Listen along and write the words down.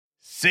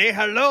Say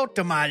hello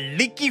to my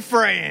leaky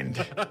friend.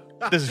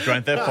 This is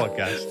Grand Theft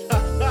Podcast.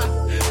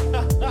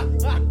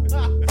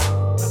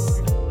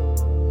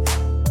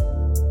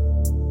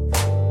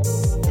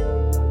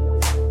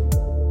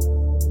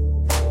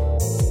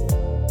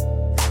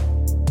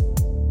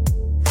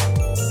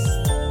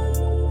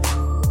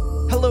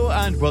 Hello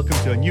and welcome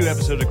to a new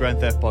episode of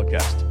Grand Theft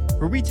Podcast,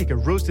 where we take a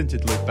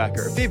rose-tinted look back at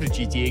our favourite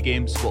GTA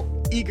games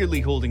while eagerly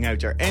holding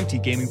out our empty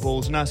gaming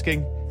bowls and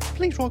asking,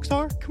 please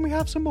Rockstar, can we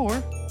have some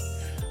more?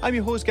 I'm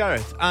your host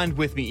Gareth, and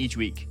with me each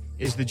week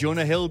is the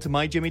Jonah Hill to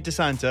my Jimmy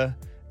DeSanta,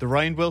 the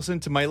Ryan Wilson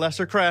to my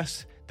Lester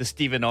Cress, the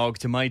Stephen Ogg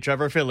to my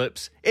Trevor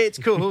Phillips. It's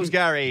co-host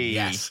Gary.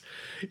 Yes.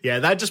 Yeah,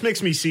 that just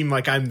makes me seem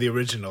like I'm the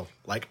original.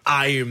 Like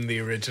I am the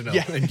original,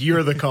 and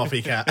you're the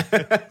copycat.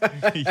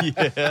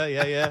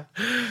 Yeah.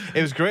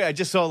 It was great. I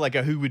just saw like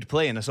a who would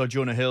play, and I saw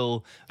Jonah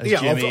Hill as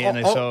Jimmy, and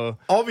I saw...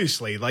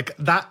 Obviously, like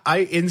that,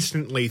 I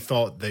instantly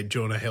thought that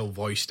Jonah Hill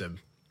voiced him.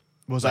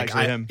 Was like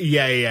actually him?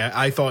 Yeah,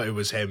 I thought it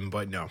was him,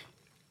 but no.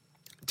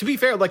 To be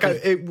fair, like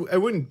I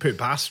wouldn't put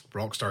past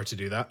Rockstar to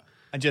do that.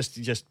 And just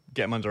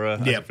get him under a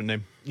different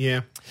name.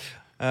 Yeah.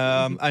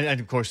 And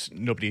of course,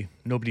 nobody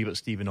but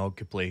Stephen Ogg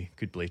could play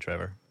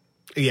Trevor.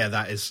 Yeah,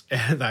 that is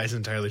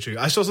entirely true.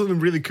 I saw something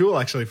really cool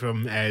actually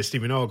from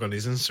Stephen Ogg on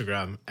his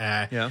Instagram.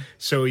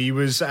 So he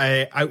was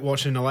out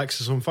watching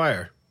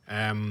Alexisonfire.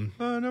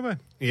 Oh, no way.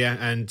 Yeah,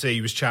 and he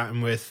was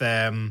chatting with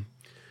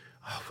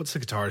what's the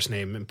guitarist's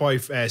name? Boy,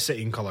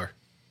 City and Colour.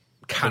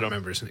 Can't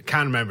remember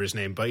his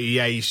name, but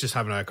yeah, he's just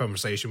having a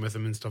conversation with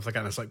him and stuff like that.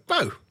 And it's like,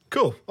 wow,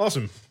 cool,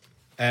 awesome.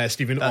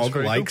 Stephen Ogg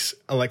likes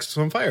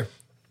Alexisonfire.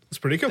 It's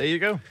pretty cool. There you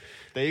go.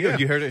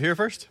 You heard it here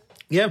first.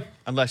 Yeah,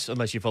 unless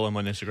you follow him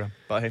on Instagram.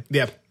 But hey,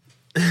 yeah,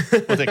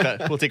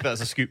 we'll take that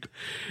as a scoop.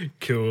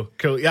 Cool.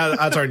 Yeah,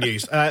 that's our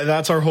news.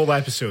 That's our whole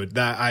episode.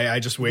 That I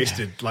just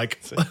wasted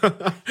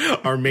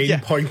our main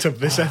point of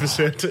this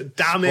episode.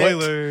 Damn it!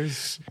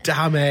 Spoilers.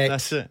 Damn it!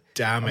 That's it.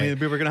 Damn it! I mean,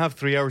 we were gonna have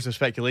 3 hours of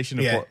speculation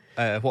of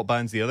what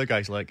bands the other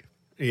guys like.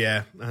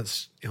 Yeah,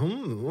 that's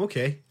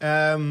okay.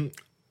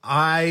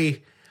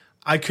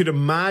 I could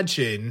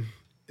imagine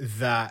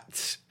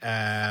that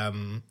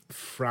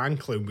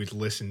Franklin would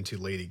listen to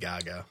Lady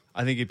Gaga.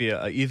 I think it'd be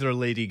either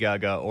Lady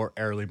Gaga or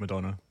early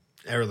Madonna.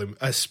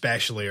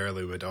 Especially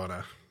early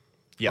Madonna.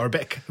 Yeah. Or a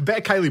bit of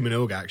Kylie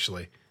Minogue,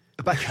 actually.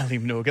 A bit of Kylie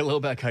Minogue, a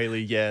little bit of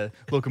Kylie, yeah.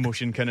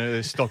 Locomotion, kind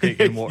of Stockake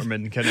and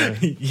Waterman, kind of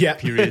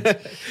period.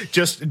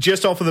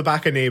 just off of the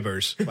back of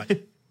Neighbours.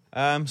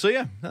 So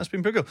yeah, that's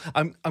been pretty cool.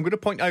 I'm going to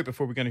point out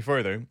before we go any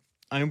further,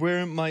 I'm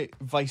wearing my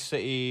Vice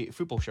City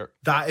football shirt.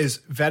 That is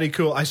very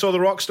cool. I saw the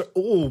Rockstar.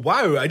 Oh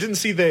wow! I didn't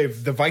see the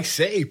Vice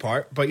City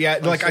part, but yeah,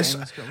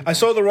 I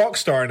saw the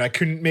Rockstar and I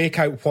couldn't make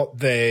out what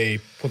the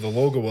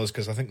logo was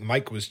because I think the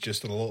mic was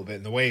just a little bit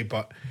in the way.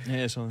 But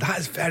that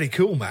is very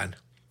cool, man.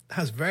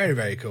 That's very,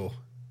 very cool.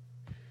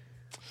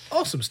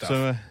 Awesome stuff.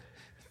 So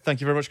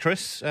thank you very much,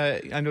 Chris.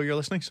 I know you're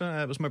listening, so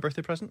it was my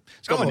birthday present.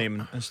 It's got my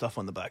name and stuff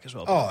on the back as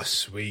well. Oh,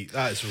 sweet!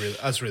 That's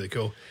really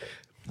cool.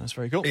 That's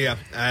very cool. Yeah.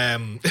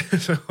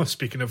 So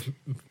speaking of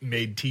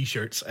made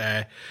T-shirts,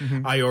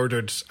 I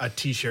ordered a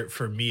T-shirt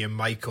for me and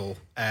Michael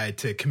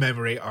to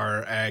commemorate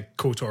our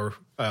KOTOR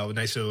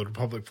Knights of the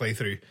Republic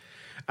playthrough,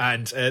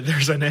 and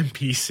there's an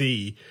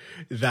NPC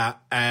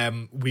that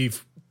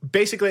we've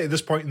basically at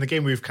this point in the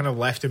game we've kind of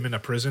left him in a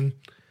prison,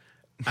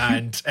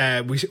 and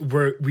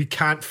we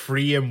can't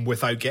free him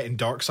without getting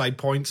dark side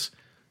points.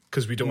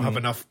 Because we don't have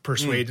enough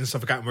persuade and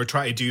stuff like that, and we're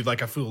trying to do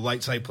like a full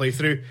light side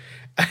playthrough.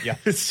 Yeah.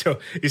 So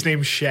his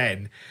name's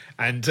Shen,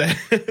 and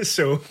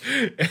so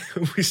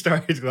we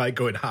started like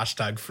going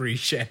 #free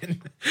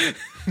Shen.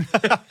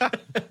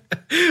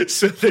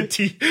 So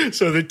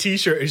the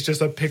T-shirt is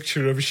just a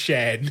picture of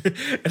Shen,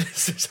 and it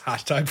says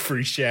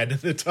 #free Shen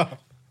at the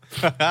top.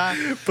 But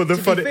the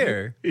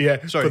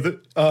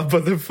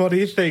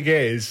funny thing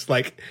is,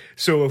 like,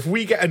 so if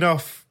we get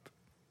enough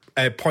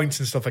points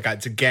and stuff like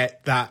that to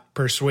get that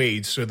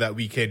persuade so that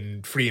we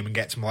can free him and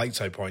get some light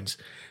side points,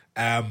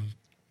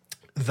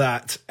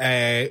 that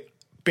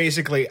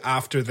basically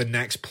after the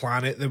next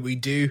planet that we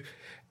do,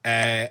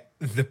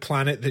 the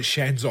planet that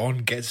Shen's on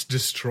gets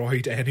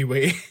destroyed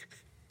anyway.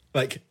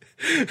 Like,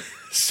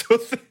 so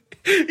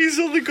he's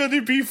only going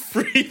to be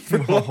free for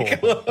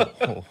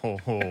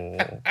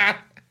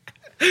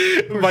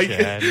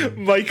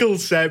Michael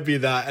sent me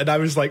that, and I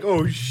was like,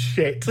 "Oh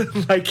shit!"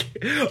 Like,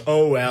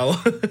 oh well,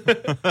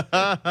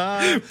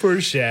 poor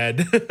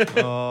Shen.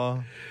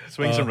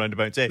 Swings and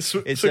roundabouts.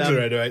 Swings and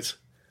roundabouts.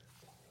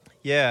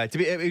 Yeah, I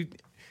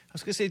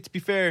was gonna say, to be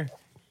fair,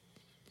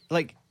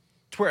 like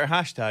Twitter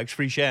hashtags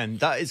free Shen.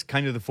 That is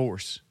kind of the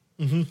force.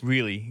 Mm-hmm.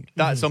 Really,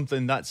 that's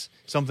something that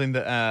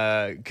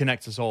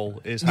connects us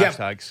all is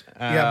hashtags.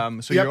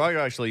 So you're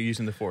actually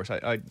using the force.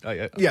 I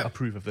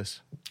approve of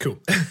this. Cool.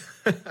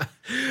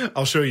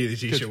 I'll show you the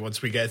T-shirt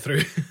once we get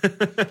through.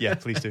 Yeah,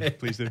 please do.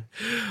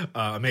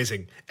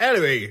 Amazing.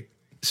 Anyway,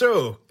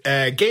 so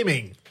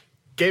gaming.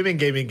 Let's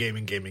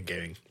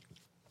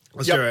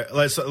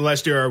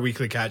do our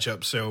weekly catch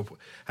up. So,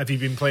 have you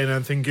been playing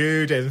anything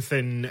good?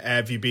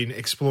 Have you been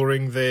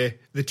exploring the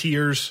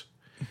tiers?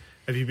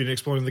 Have you been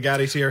exploring the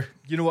Gary tier?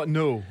 You know what?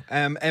 No.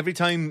 Every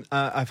time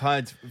I've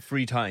had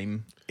free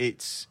time,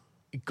 it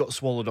got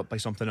swallowed up by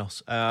something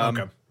else.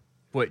 Okay.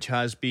 Which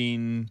has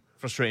been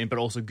frustrating, but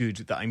also good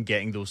that I'm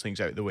getting those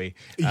things out of the way.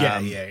 Yeah.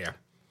 Totally.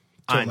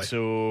 Totally. And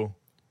so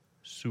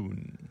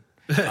soon.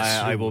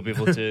 I will be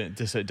able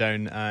to sit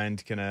down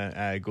and kind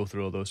of go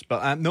through all those.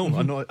 But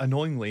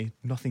annoyingly,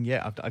 nothing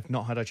yet. I've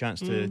not had a chance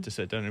to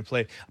sit down and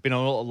play. I've been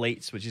on a lot of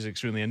lates, which is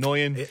extremely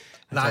annoying.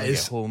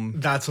 That's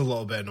a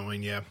little bit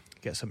annoying, yeah.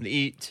 Get something to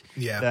eat.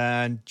 Yeah.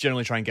 Then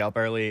generally try and get up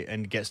early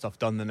and get stuff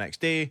done the next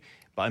day.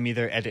 But I'm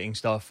either editing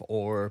stuff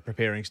or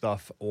preparing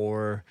stuff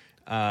or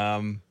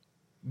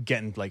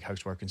getting like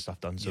housework and stuff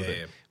done so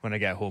that when I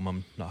get home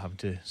I'm not having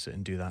to sit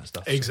and do that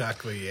stuff.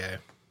 Exactly, yeah.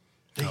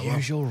 The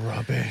usual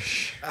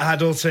rubbish.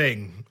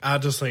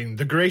 Adulting,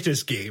 the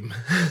greatest game.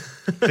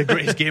 The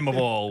greatest game of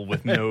all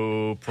with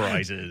no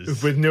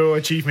prizes. With no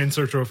achievements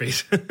or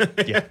trophies.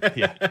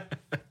 Yeah.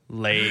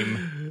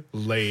 Lame. How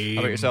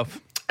about yourself?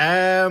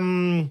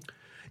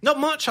 Not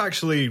much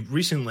actually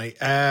recently.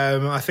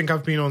 I think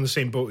I've been on the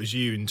same boat as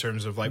you in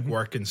terms of like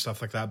work and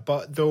stuff like that.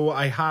 But though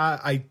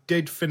I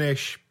did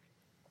finish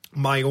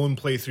my own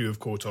playthrough of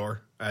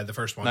KOTOR, the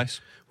first one,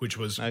 which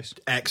was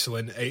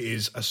excellent. It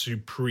is a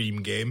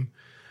supreme game.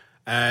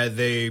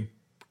 The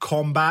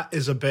combat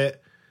is a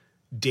bit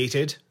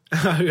dated,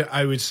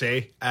 I would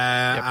say,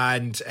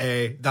 and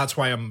that's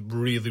why I'm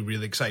really,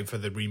 really excited for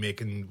the remake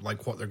and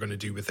like what they're going to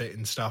do with it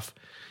and stuff.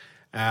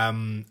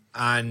 So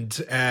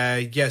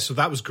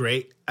that was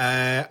great.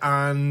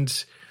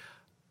 And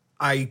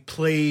I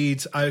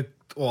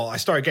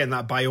started getting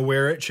that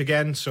BioWare itch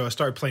again, so I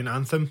started playing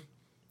Anthem,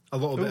 a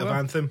little bit of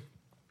Anthem.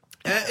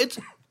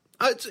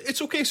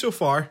 It's okay so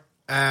far,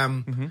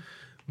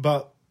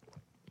 but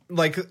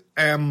like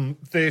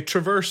the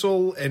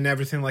traversal and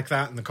everything like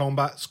that, and the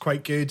combat's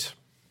quite good.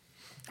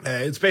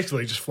 It's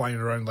basically just flying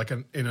around like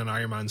in an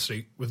Iron Man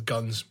suit with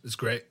guns. It's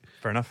great.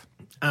 Fair enough.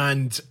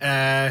 And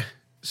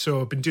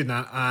so I've been doing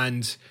that,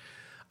 and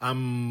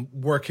I'm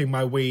working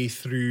my way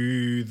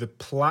through the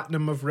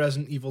platinum of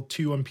Resident Evil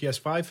 2 on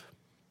PS5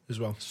 as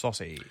well.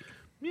 Saucy.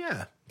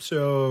 Yeah.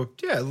 So,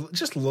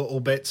 just little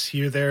bits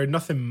here, there.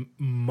 Nothing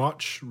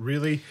much,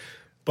 really.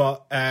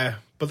 But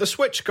the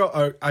Switch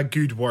got a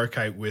good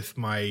workout with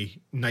my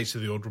Knights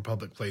of the Old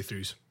Republic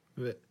playthroughs.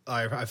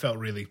 I felt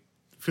really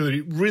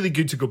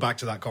good to go back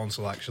to that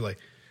console, actually.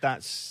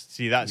 That's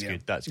good.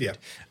 That's good.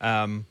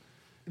 Yeah.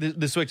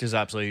 The Switch is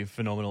absolutely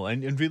phenomenal,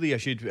 and really, I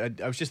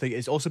was just thinking,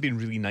 it's also been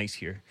really nice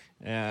here.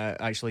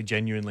 Actually,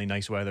 genuinely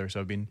nice weather.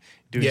 So I've been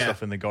doing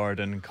stuff in the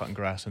garden and cutting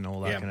grass and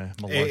all that kind of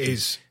malarkey. It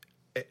is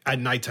at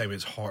nighttime.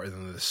 It's hotter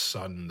than the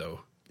sun, though.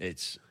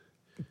 It's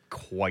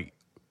quite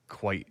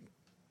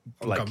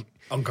like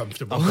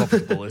uncomfortable.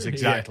 Uncomfortable is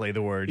exactly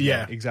the word.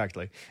 Yeah,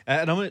 exactly.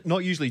 And I'm not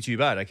usually too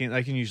bad. I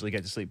can usually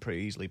get to sleep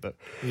pretty easily, but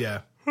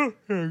yeah. Here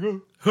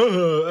you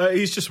go.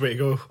 He's just waiting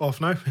to go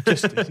off now.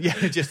 just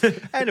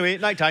anyway,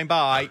 nighttime.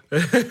 Bye.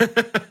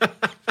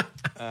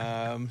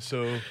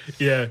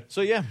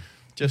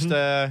 Just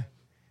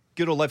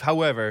good old life.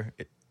 However,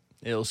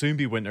 it'll soon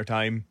be winter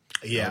time.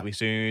 Yeah, it'll be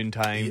soon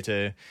time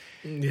to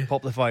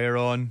pop the fire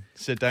on,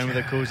 sit down with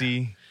a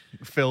cozy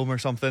film or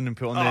something, and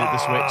put on the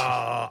Switch.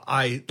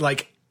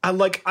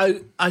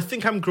 I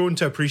think I'm growing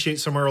to appreciate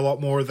summer a lot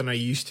more than I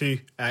used to.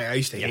 I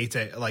used to hate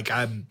it.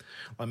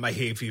 My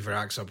hay fever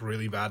acts up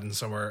really bad in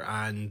summer,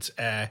 and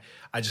I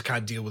just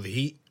can't deal with the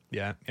heat.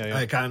 Yeah.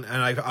 I can't,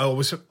 and I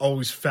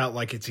always felt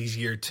like it's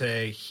easier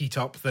to heat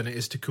up than it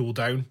is to cool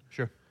down.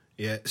 Sure.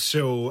 Yeah.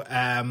 So,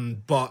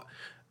 but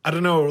I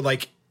don't know,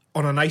 like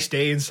on a nice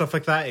day and stuff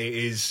like that, it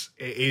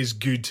is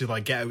good to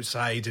like get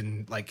outside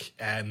and like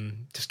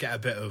just get a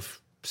bit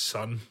of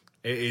sun.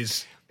 It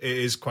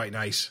is quite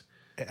nice.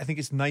 I think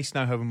it's nice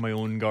now having my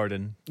own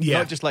garden. Yeah.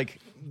 Not just like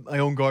my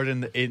own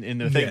garden in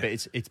the thing, but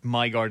it's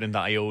my garden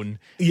that I own.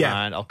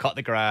 Yeah. And I'll cut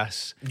the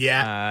grass.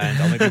 Yeah. And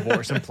I'll maybe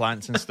water some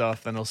plants and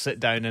stuff. Then I'll sit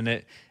down in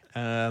it.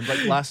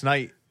 Like last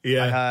night, I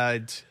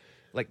had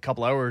like a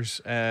couple hours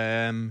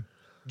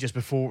just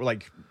before,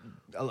 like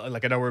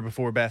an hour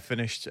before Beth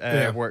finished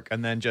work.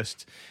 And then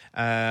just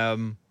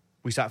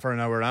we sat for an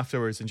hour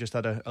afterwards and just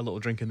had a little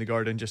drink in the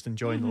garden, just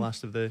enjoying the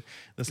last of the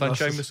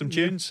sunshine with some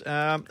tunes.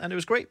 And it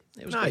was great.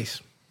 It was nice.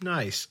 Great.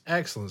 Nice,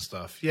 excellent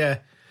stuff. Yeah,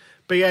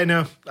 but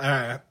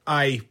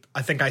I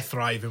think I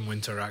thrive in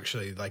winter.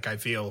 Actually, like I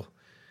feel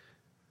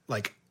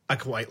like I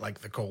quite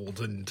like the cold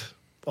and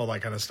all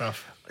that kind of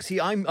stuff.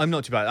 See, I'm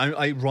not too bad.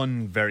 I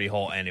run very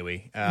hot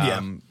anyway,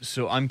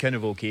 so I'm kind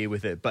of okay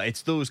with it. But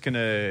it's those kind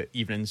of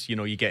evenings,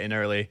 you get in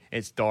early,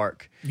 it's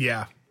dark.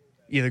 Yeah,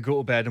 either go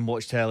to bed and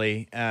watch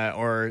telly,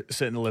 or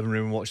sit in the living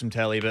room and watch some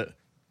telly. But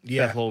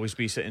Beth will always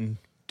be sitting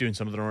doing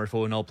something on her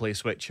phone. I'll play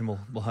Switch and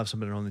we'll have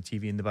something on the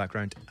TV in the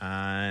background,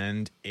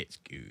 and it's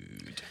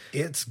good.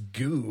 It's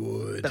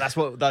good.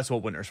 But that's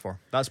what winter's for.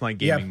 That's my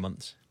gaming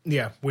months.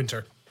 Yeah,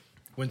 winter.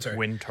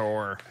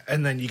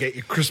 And then you get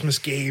your Christmas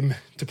game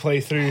to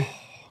play through.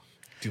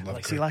 Do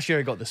love See, last year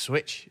I got the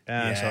Switch, so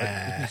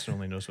goodness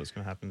only knows what's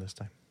going to happen this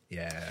time.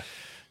 Yeah,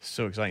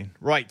 so exciting.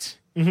 Right,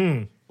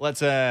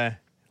 let's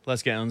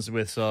let's get on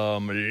with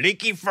some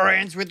Leaky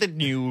Friends with the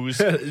news.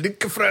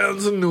 Leaky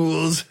Friends and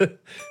news.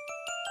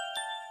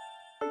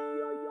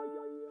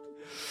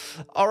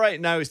 All right,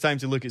 now it's time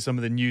to look at some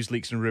of the news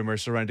leaks and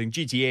rumors surrounding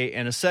GTA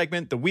in a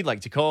segment that we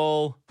like to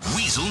call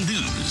Weasel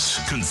News,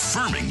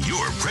 confirming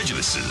your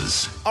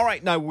prejudices. All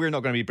right, now we're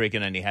not going to be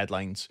breaking any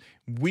headlines.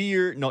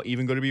 We're not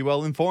even going to be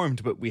well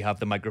informed, but we have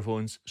the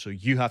microphones, so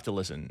you have to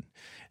listen.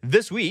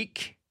 This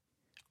week,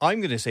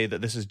 I'm going to say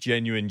that this is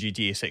genuine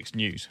GTA 6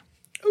 news.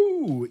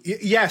 Ooh,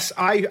 yes,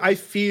 I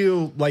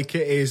feel like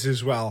it is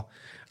as well.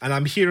 And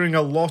I'm hearing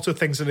a lot of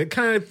things, and it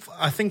kind of,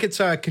 I think it's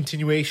a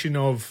continuation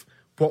of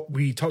what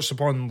we touched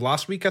upon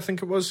last week, I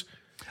think it was.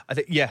 I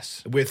think,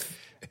 yes. With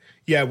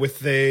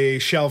the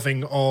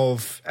shelving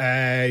of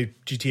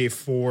GTA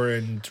 4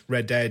 and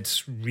Red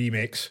Dead's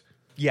remakes.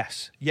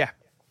 Yes, yeah.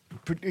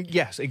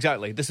 Yes,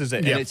 exactly. This is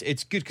it. Yeah. And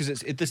it's good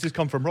because this has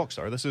come from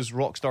Rockstar. This is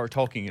Rockstar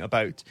talking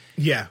about...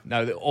 Yeah.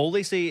 Now, all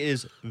they say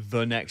is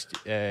the next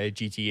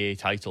GTA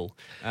title.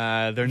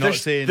 They're not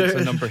saying it's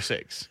a number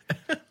 6.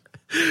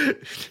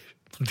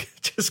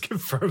 Just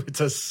confirm it's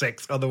a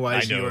 6,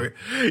 otherwise I know.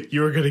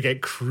 you're going to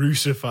get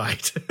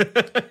crucified.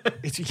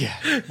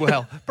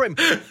 Well,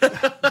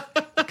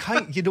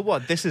 you know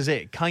what? This is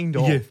it, kind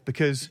of, Yeah.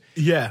 because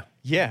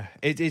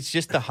it's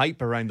just the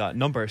hype around that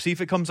number. See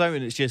if it comes out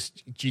and it's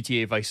just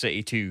GTA Vice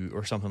City 2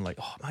 or something like.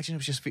 Oh, imagine it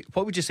was just.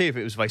 What would you say if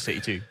it was Vice City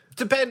 2?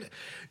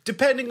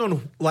 Depending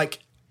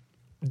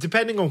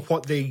on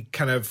what they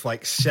kind of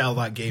like sell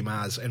that game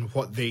as and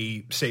what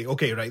they say,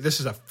 okay, right, this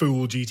is a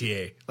full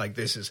GTA. Like,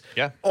 this is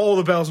all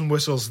the bells and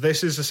whistles.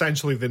 This is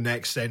essentially the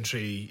next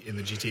entry in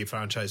the GTA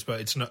franchise, but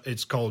it's not.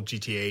 It's called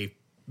GTA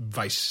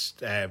Vice.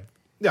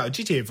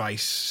 GTA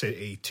Vice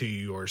City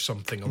 2 or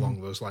something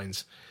along those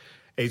lines.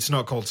 It's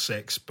not called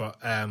 6, but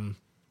I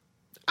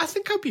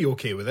think I'd be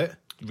okay with it.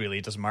 Really,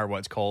 it doesn't matter what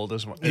it's called.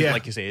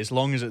 Like you say, as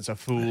long as it's a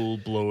full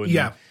blown,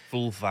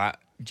 full fat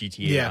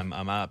GTA,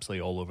 I'm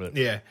absolutely all over it.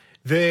 Yeah.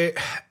 The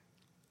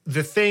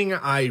thing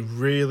I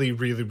really,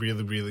 really,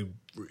 really, really,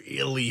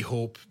 really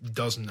hope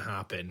doesn't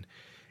happen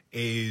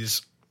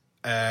is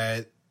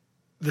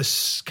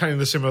this kind of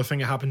the similar thing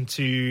that happened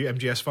to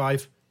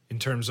MGS5 in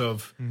terms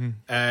of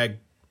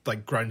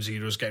like Ground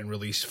Zeroes getting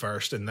released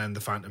first and then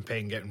the Phantom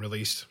Pain getting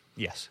released.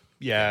 Yes.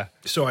 Yeah.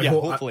 So I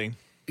hopefully.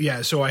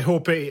 So I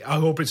hope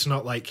it's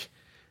not like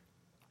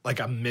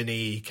a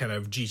mini kind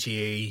of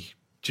GTA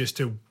just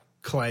to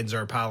cleanse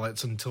our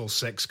palates until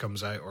 6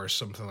 comes out or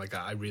something like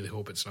that. I really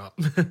hope it's not.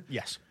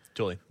 Yes,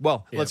 totally.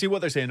 Well, let's see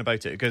what they're saying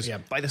about it, because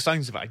by the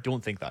sounds of it, I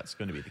don't think that's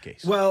going to be the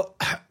case. Well,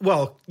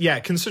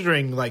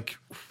 considering like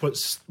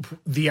what's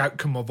the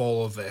outcome of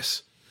all of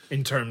this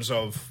in terms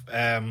of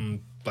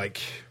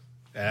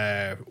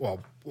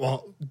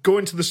go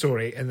into the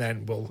story and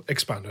then we'll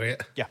expand on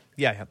it. Yeah.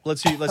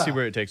 Let's see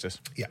where it takes us.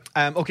 Yeah.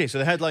 Okay, so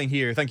the headline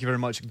here, thank you very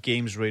much,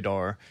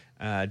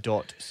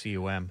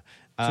 GamesRadar.com.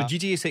 So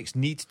GTA 6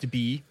 needs to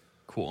be,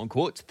 quote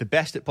unquote, the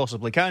best it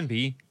possibly can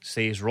be,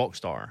 says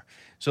Rockstar.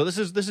 So this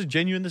is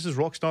genuine. This is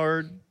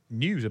Rockstar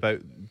news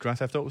about Grand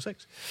Theft Auto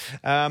 6.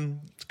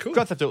 Cool.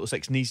 Grand Theft Auto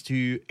 6 needs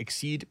to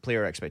exceed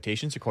player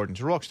expectations, according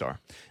to Rockstar.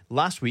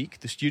 Last week,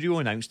 the studio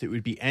announced it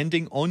would be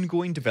ending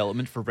ongoing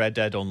development for Red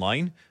Dead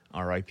Online,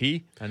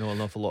 RIP. I know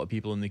an awful lot of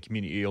people in the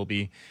community will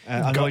be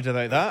annoyed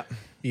about that.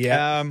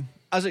 Yeah.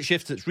 As it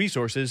shifts its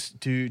resources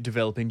to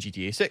developing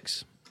GTA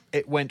 6.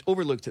 It went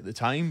overlooked at the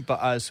time,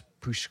 but as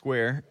Push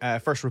Square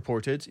first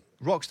reported,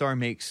 Rockstar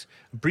makes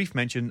a brief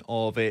mention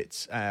of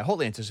its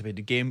hotly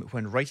anticipated game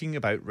when writing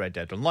about Red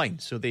Dead Online.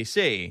 So they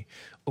say,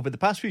 over the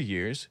past few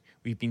years,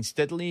 we've been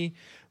steadily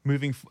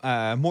moving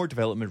more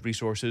development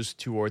resources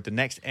toward the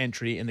next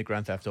entry in the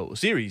Grand Theft Auto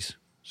series.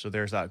 So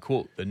there's that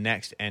quote, the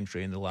next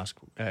entry in the last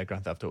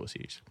Grand Theft Auto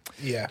series.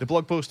 Yeah. The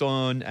blog post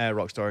on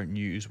Rockstar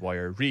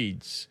Newswire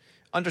reads,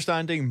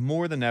 understanding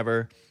more than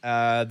ever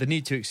the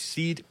need to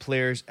exceed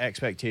players'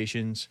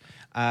 expectations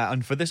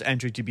and for this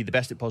entry to be the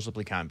best it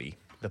possibly can be.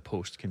 The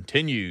post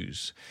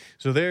continues.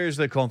 So there's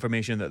the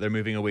confirmation that they're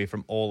moving away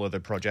from all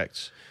other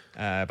projects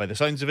by the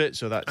sounds of it.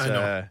 So that's...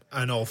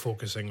 and all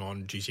focusing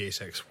on GTA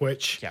 6,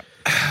 which... Yep.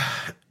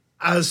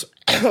 As...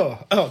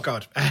 Oh,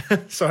 God.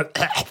 Sorry.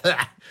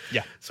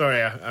 Yeah.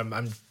 Sorry,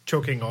 I'm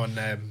choking on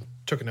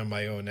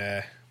my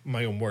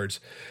own words.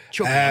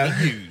 Choking on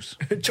the news.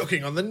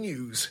 Choking on the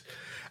news.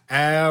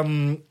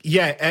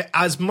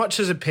 As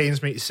much as it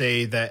pains me to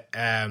say that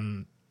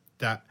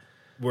that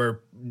we're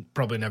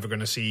probably never going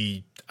to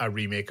see a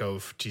remake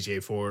of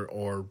GTA 4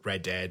 or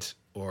Red Dead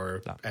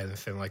or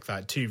anything like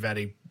that. Two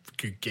very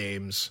good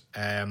games.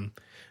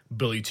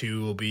 Bully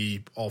 2 will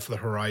be off the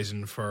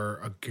horizon for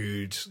a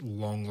good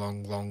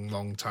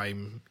long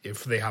time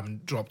if they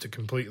haven't dropped it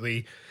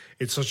completely.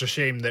 It's such a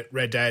shame that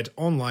Red Dead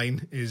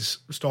Online is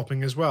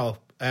stopping as well.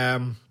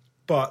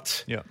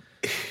 But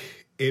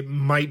it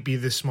might be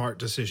the smart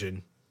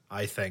decision,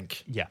 I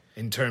think. Yeah.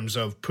 In terms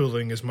of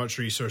pooling as much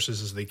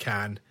resources as they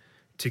can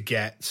to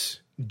get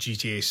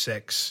GTA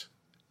 6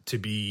 to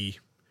be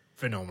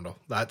phenomenal.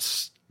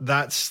 That's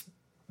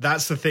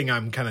the thing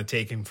I'm kind of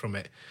taking from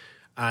it.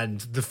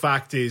 And the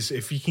fact is,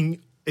 if you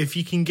can if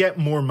you can get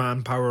more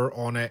manpower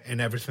on it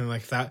and everything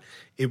like that,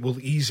 it will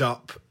ease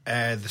up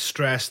the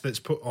stress that's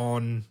put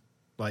on,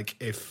 like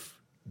if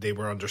they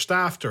were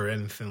understaffed or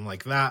anything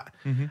like that.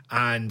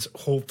 And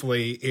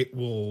hopefully it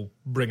will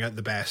bring out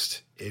the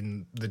best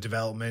in the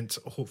development.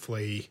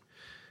 Hopefully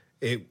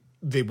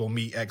they will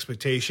meet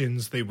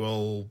expectations, they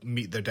will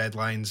meet their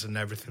deadlines and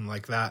everything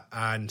like that,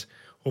 and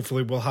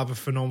hopefully we'll have a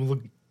phenomenal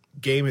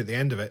game at the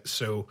end of it.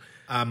 So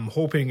I'm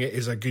hoping it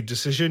is a good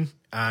decision,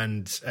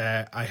 and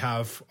I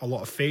have a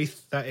lot of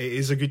faith that it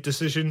is a good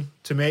decision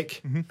to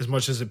make, as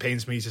much as it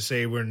pains me to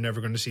say we're never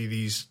going to see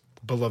these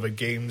beloved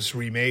games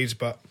remade.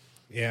 But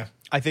yeah,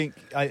 I think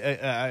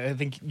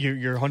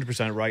you're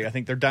 100% right. I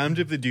think they're damned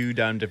if they do,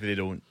 damned if they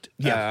don't.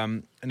 Yeah.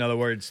 In other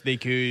words, they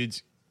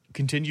could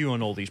continue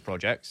on all these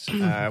projects,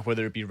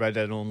 whether it be Red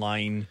Dead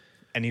Online,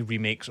 any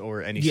remakes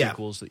or any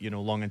sequels that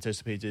long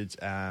anticipated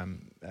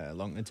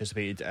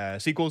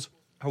sequels.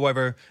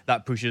 However,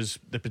 that pushes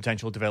the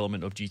potential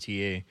development of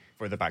GTA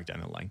further back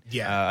down the line.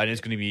 And it's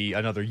going to be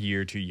another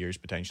year, 2 years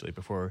potentially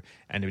before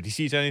anybody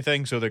sees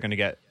anything. So they're going to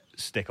get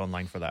stick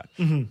online for that,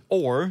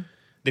 or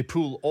they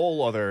pull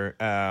all other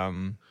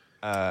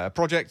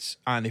projects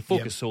and they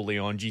focus solely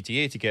on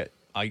GTA to get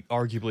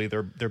arguably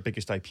their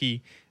biggest IP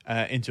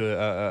into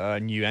a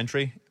new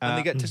entry, and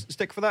they get to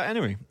stick for that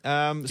anyway.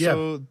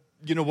 So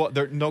you know what?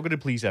 They're not going to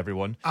please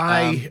everyone.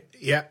 I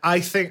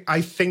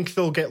think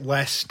they'll get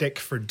less stick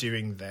for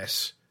doing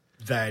this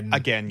than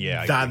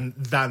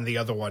the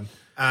other one.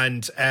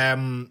 And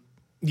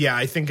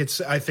I think it's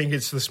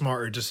the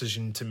smarter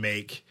decision to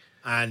make.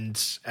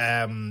 And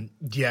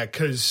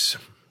because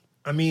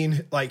I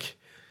mean, like,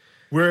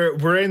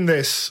 we're in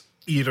this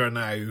era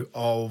now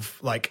of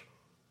like,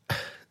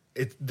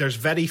 there's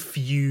very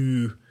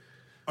few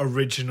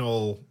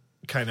original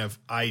kind of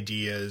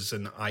ideas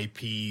and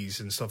IPs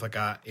and stuff like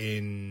that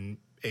in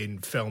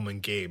film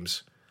and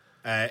games.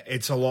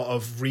 It's a lot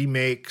of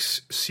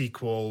remakes,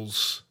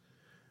 sequels,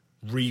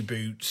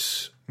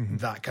 reboots,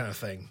 that kind of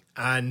thing.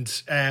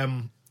 And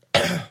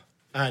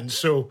and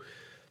so,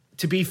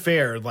 to be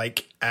fair,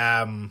 like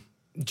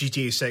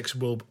GTA 6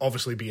 will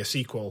obviously be a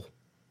sequel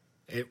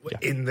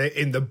in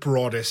the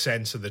broadest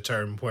sense of the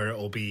term, where it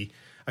will be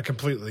a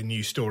completely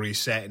new story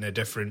set in a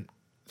different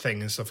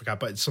thing and stuff like that,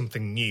 but it's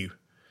something new.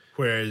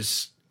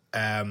 Whereas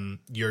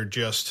you're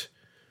just,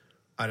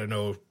 I don't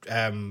know,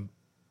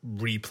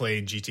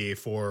 replaying GTA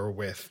 4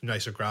 with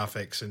nicer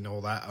graphics and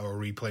all that, or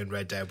replaying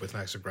Red Dead with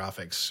nicer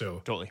graphics.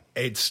 So totally,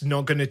 it's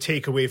not going to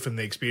take away from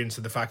the experience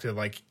of the fact that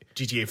like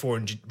GTA 4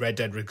 and Red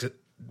Dead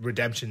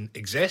Redemption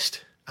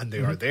exist, and they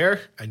are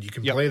there, and you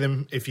can play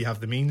them if you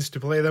have the means to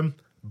play them.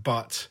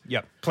 But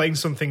playing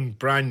something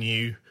brand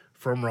new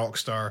from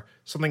Rockstar,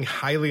 something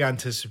highly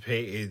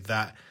anticipated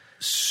that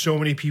so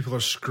many people are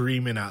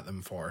screaming at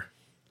them for,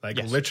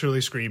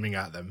 literally screaming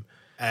at them.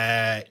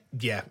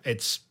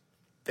 It's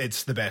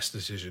the best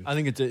decision. I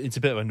think it's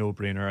a bit of a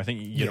no-brainer. I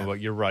think you know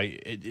what, you're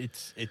right.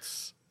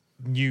 It's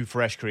new,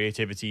 fresh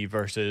creativity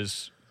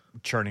versus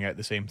churning out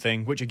the same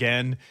thing, which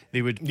again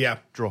they would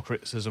draw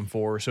criticism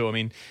for. So I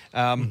mean,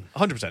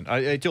 100%.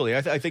 I totally.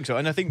 I think so,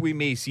 and I think we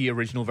may see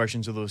original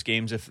versions of those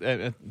games. If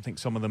I think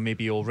some of them may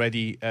be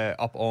already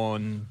up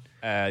on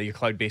your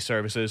cloud-based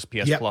services,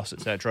 PS Plus,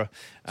 etc.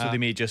 So they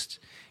may just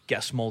get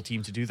a small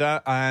team to do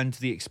that, and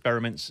the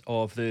experiments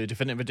of the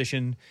Definitive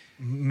Edition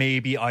may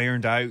be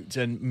ironed out,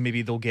 and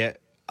maybe they'll get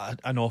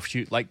an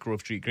offshoot like Grove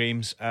Street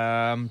Games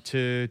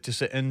to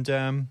sit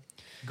and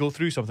go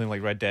through something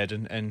like Red Dead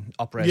and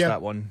up-res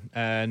that one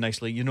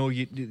nicely. You know,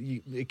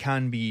 it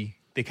can be,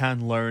 they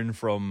can learn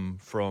from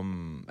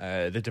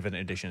the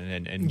Definitive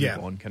Edition and move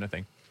on, kind of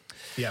thing.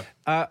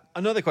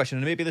 Another question,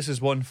 and maybe this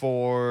is one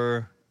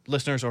for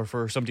listeners or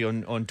for somebody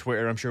on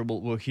Twitter, I'm sure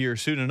we'll hear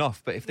soon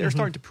enough, but if they're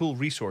starting to pull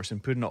resource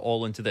and putting it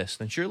all into this,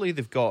 then surely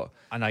they've got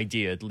an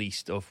idea at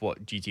least of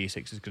what GTA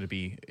 6 is going to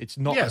be. It's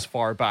not as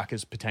far back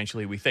as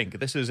potentially we think.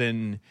 This is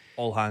in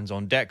all hands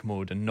on deck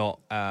mode and not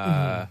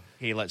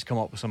hey, let's come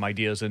up with some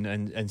ideas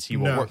and see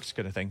what works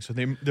kind of thing. So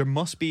there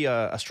must be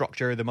a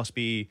structure, there must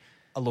be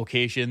a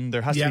location,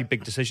 there has to be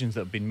big decisions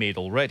that have been made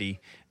already.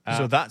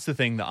 So that's the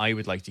thing that I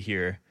would like to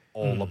hear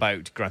all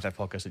about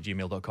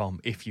grandtheftpodcast@gmail.com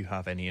if you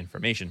have any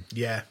information.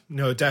 Yeah,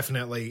 no,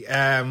 definitely.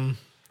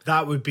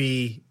 That would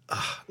be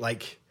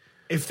like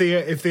if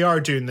they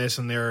are doing this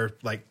and they're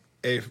like,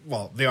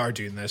 they are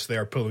doing this, they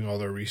are pulling all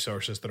their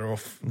resources,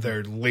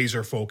 they're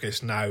laser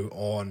focused now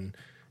on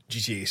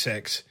GTA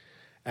 6.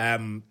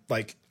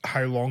 Like,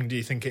 how long do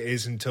you think it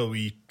is until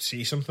we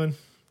see something?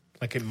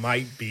 Like, it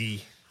might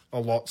be a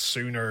lot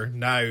sooner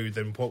now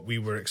than what we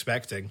were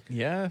expecting.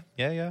 Yeah.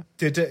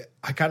 Did it?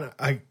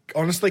 I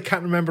honestly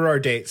can't remember our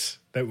dates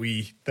that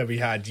we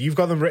had. You've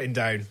got them written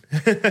down.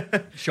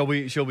 Shall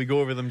we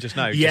go over them just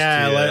now?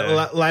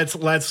 Yeah, let's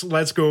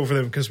go over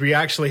them, because we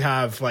actually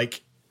have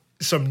like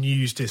some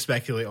news to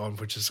speculate on,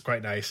 which is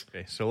quite nice.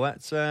 Okay, so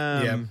let's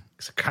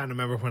because I can't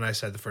remember when I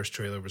said the first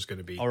trailer was going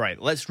to be. All right,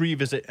 let's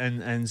revisit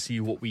and see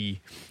what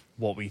we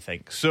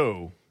think.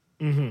 So,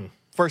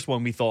 first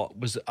one we thought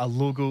was a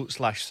logo /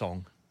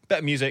 song. Bit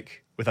of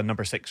music with a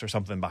number 6 or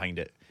something behind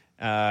it.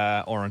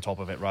 or on top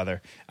of it,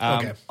 rather.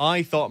 Okay.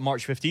 I thought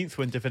March 15th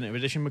when Definitive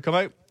Edition would come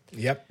out.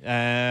 Yep.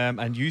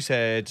 And you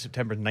said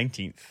September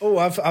 19th. Oh,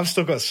 I've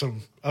still got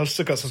some. I've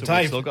still got some So time.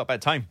 we've still got a bit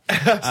of time.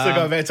 I've still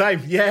got a bit of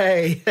time.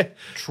 Yay!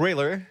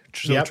 Trailer.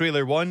 So Yep.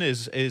 trailer 1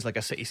 is like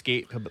a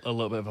cityscape, a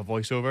little bit of a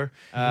voiceover.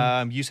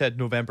 You said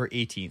November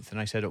 18th, and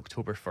I said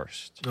October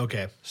 1st.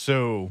 Okay.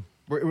 So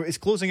it's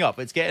closing up.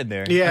 It's getting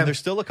there. Yeah. And there's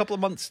still a couple of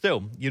months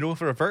still. You know,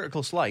 for a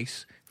vertical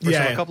slice, for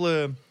Yeah. a couple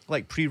of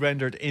like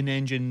pre-rendered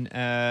in-engine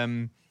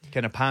kind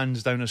of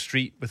pans down a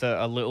street with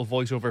a little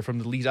voiceover from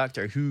the lead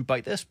actor, who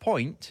by this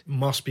point,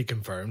 Must be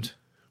confirmed.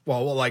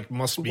 Well, like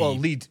must be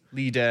lead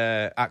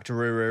actor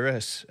actor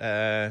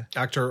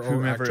or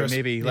whomever actress. it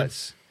may be. Yeah.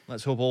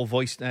 Let's hope all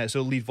voice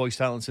lead voice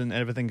talents and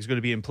everything is going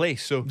to be in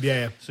place. So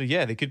Yeah. So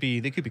yeah, they could be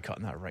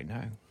cutting that right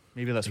now.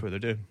 Maybe that's what they're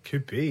doing.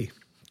 Could be.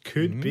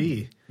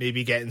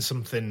 Maybe getting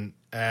something.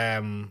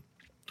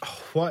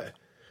 What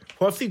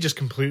if they just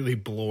completely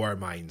blow our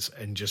minds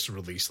and just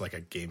release like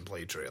a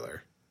gameplay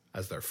trailer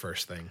as their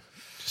first thing?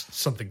 Just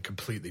something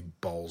completely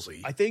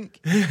ballsy. I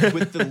think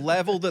with the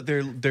level that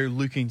they're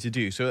looking to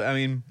do. So I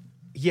mean,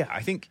 yeah,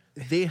 I think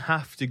they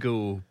have to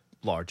go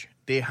large.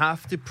 They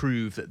have to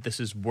prove that this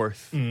is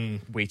worth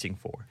waiting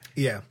for.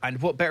 Yeah.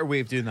 And what better way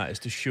of doing that is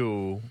to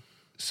show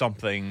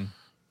something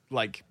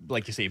like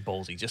you say,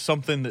 ballsy, just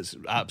something that's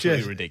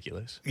absolutely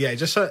ridiculous. Yeah,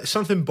 just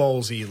something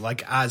ballsy,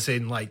 like as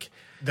in like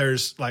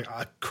there's like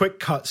a quick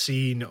cut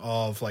scene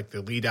of like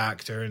the lead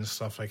actor and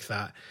stuff like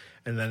that,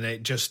 and then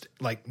it just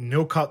like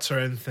no cuts or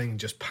anything,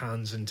 just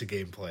pans into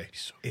gameplay.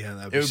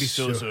 Yeah, It would be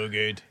so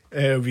good.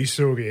 It would be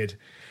so good.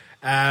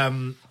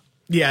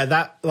 Yeah,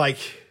 that like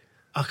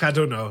I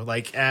don't know.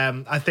 Like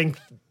I think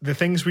the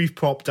things we've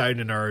popped down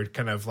in our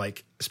kind of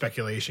like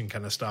speculation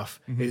kind of stuff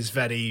is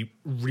very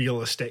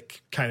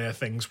realistic kind of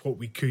things what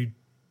we could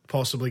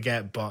possibly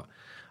get, but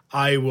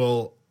I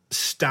will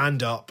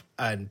stand up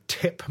and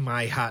tip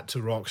my hat to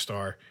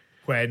Rockstar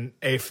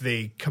if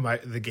they come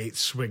out of the gate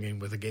swinging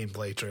with a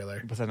gameplay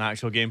trailer. With an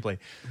actual gameplay.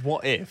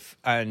 What if,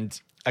 and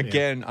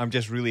again, I'm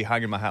just really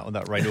hanging my hat on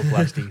that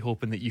rhinoplasty,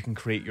 hoping that you can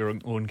create your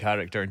own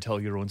character and tell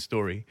your own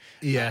story.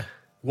 Yeah.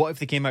 What if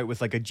they came out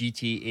with like a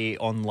GTA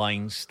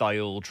Online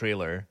style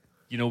trailer?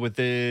 You know, with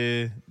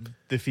the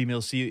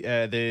female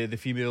the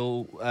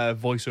female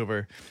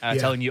voiceover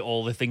telling you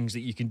all the things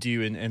that you can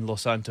do in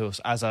Los Santos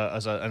as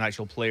an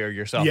actual player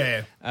yourself.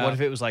 Yeah. What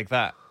if it was like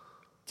that,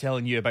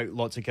 telling you about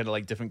lots of kind of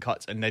like different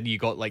cuts, and then you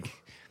got like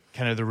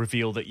kind of the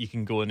reveal that you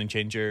can go in and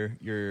change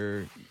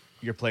your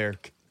player,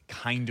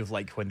 kind of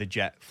like when the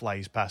jet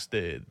flies past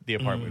the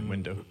apartment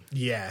window.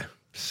 Yeah.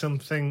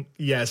 Something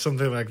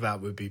like that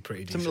would be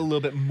pretty decent. Something a little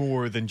bit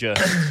more than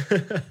just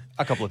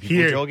a couple of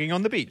people jogging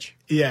on the beach.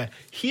 Yeah.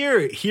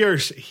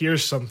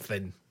 Here's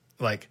something.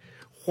 Like,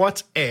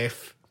 what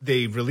if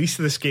they release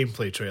this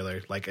gameplay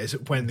trailer? Like, is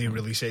it when they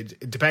release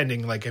it,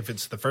 depending, like, if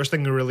it's the first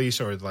thing they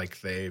release or like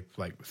the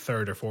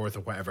third or fourth or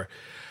whatever.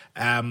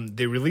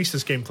 They release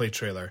this gameplay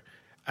trailer,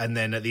 and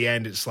then at the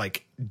end it's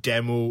like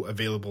demo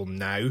available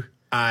now.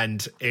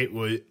 And it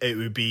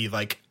would be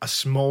like a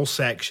small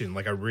section,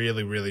 like a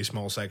really, really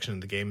small section of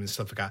the game and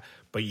stuff like that.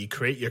 But you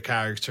create your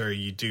character,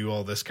 you do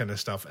all this kind of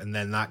stuff, and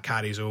then that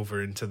carries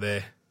over into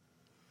the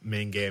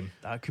main game.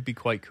 That could be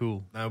quite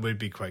cool. That would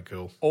be quite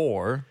cool.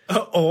 Or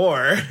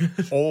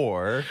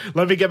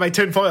let me get my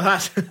tinfoil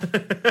hat.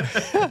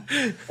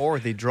 or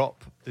they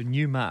drop the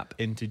new map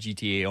into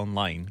GTA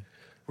Online,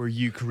 where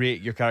you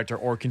create your character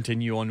or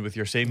continue on with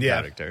your same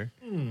character,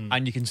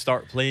 and you can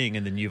start playing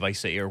in the new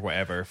Vice City or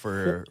whatever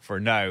for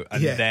now,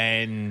 and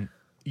then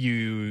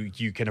you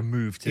kind of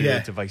move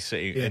to Vice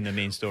City in the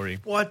main story.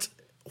 What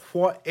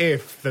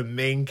if the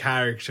main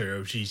character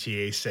of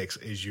GTA 6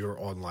 is your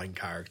online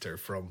character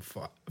from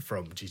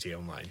GTA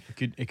Online?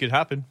 It could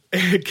happen.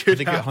 It could I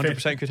think happen. it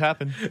 100% could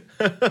happen.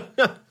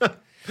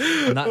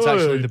 And that's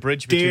actually the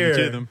bridge between the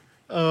two of them.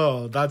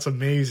 Oh, that's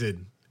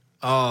amazing.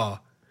 Oh,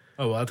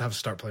 well, I'd have to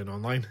start playing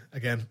online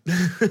again.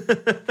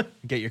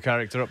 Get your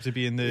character up to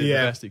being the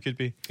best it could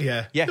be.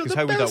 Yeah. Yeah, because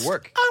how would that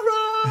work?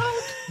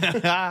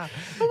 Around. How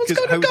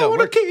Gonna go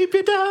to keep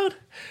you down.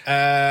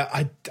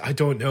 I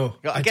don't know.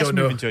 I guess don't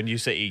moving know. to a new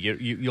city,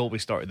 you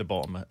always start at the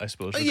bottom, I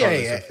suppose. Yeah,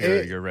 Regardless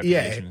of your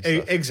reputation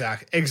and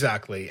stuff.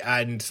 exactly.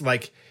 And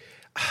like,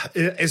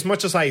 as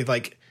much as I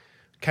like,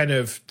 kind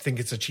of think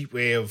it's a cheap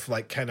way of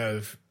like, kind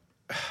of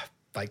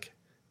like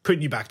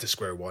putting you back to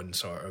square one,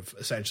 sort of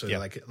essentially.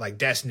 Like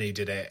Destiny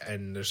did it,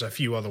 and there's a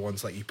few other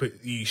ones like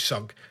you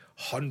sunk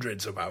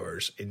hundreds of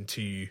hours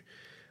into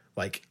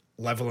like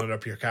leveling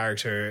up your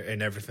character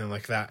and everything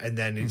like that, and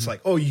then it's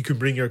like, oh, you can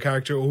bring your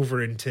character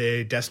over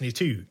into Destiny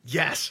 2.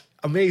 Yes,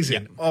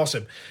 amazing,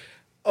 awesome.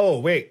 Oh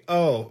wait,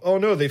 oh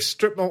no, they've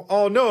stripped.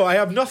 Oh no, I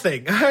have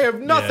nothing. I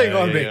have nothing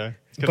on me.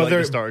 Kind of like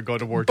the start of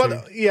God of War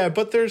 2.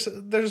 But there's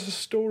a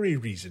story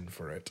reason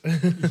for it.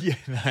 Yeah,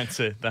 that's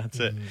it.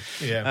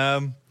 Yeah.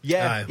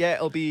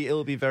 It'll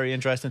be very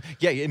interesting.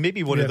 Yeah, it may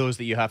be one of those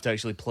that you have to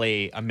actually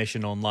play a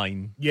mission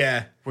online.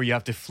 Yeah. Where you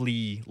have to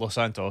flee Los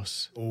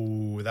Santos.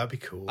 Oh, that'd be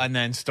cool. And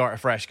then start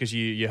afresh because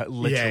you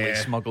literally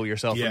smuggle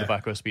yourself in the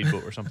back of a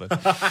speedboat or something.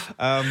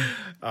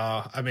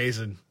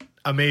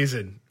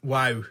 Amazing.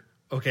 Wow.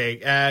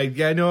 Okay.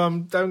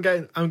 I'm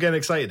getting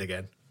excited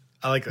again.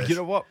 I like this. You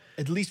know what?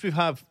 At least we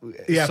have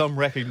some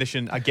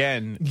recognition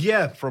again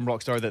from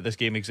Rockstar that this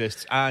game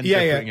exists and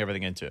they're putting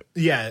everything into it.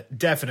 Yeah,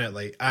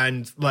 definitely.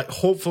 And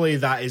hopefully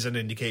that is an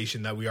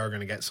indication that we are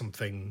going to get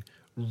something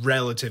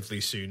relatively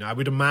soon. I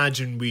would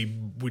imagine we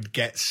would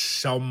get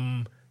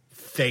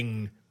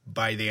something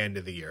by the end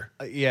of the year.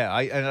 I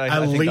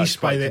think that's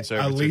quite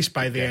conservative. At least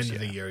by the end of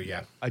the year,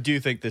 yeah. I do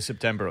think the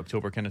September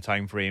October kind of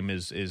time frame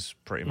is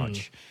pretty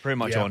much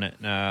on it.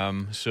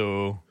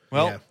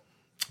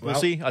 We'll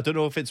see. I don't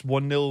know if it's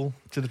 1-0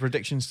 to the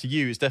predictions to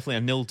you. It's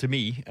definitely a 0 to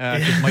me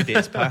because my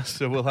date's passed.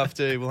 So we'll have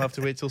to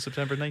wait till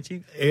September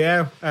 19th.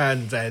 Yeah,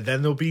 and then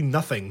there'll be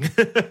nothing.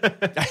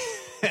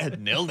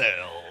 0-0.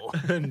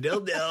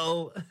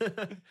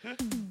 0-0.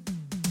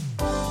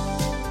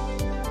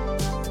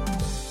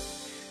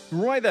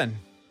 Right then.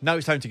 Now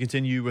it's time to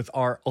continue with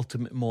our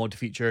ultimate mod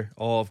feature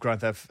of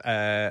Grand Theft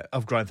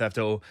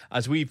Auto,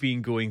 as we've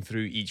been going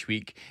through each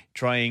week,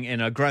 trying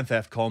in a Grand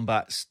Theft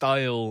Combat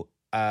style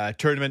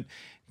tournament,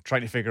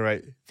 trying to figure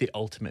out the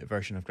ultimate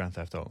version of Grand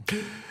Theft Auto.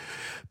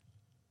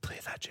 Play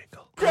that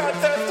jingle. Grand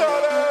Theft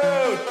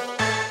Auto!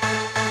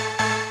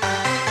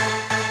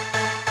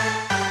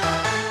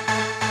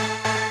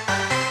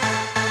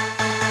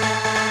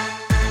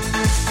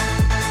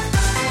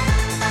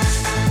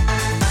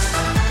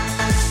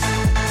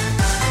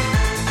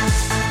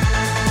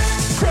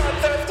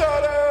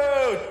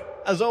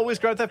 As always,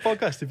 Grand Theft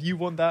Podcast. If you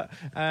want that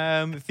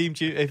theme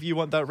tune, if you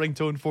want that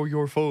ringtone for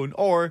your phone,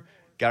 or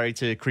Gary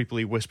to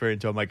creepily whisper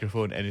into a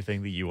microphone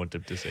anything that you want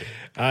him to say,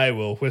 I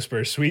will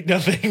whisper sweet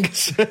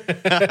nothings.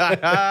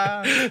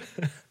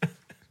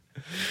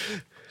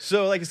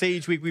 So, like I say,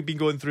 each week we've been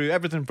going through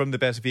everything from the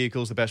best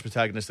vehicles, the best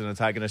protagonist and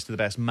antagonist, to the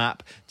best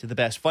map, to the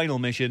best final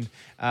mission.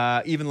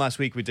 Even last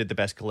week we did the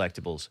best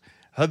collectibles.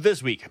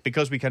 This week,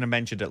 because we kind of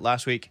mentioned it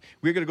last week,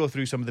 we're going to go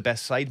through some of the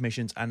best side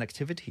missions and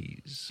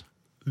activities.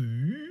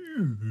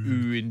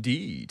 Ooh,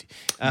 indeed.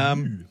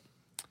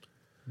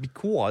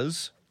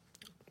 Because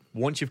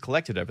once you've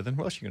collected everything,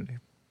 what else are you going to do?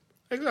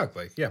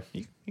 Exactly. Yeah.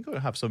 You got to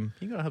have some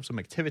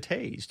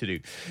activities to do.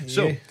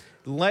 So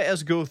let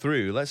us go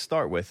through. Let's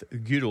start with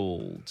good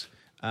old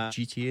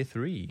GTA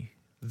 3.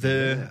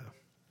 The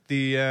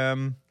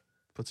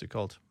what's it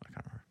called? I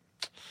can't remember.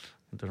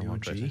 I don't know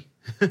what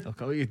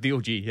the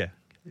OG. Yeah.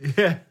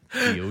 Yeah.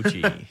 The OG.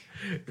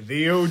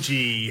 The OG.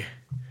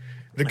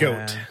 The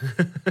GOAT.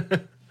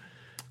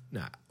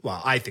 Nah, well,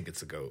 I think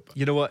it's a GOAT. But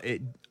you know what?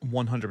 It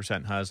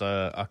 100% has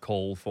a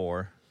call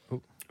for.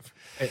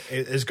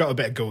 It's got a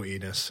bit of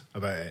goatiness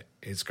about it.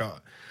 It's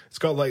got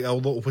like a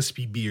little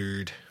wispy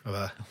beard of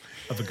a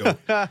goat.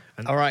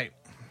 And all right,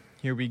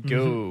 here we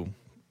go.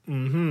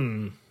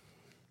 Mm-hmm.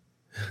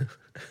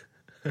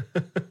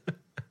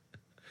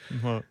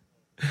 What?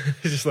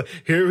 It's just like,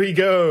 here we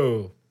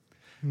go.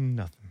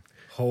 Nothing.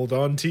 Hold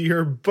on to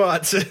your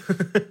butts.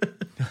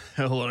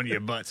 Hold on to your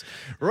butts.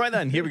 Right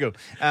then, here we go.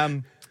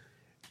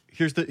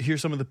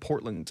 Here's some of the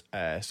Portland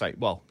side.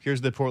 Well,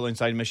 here's the Portland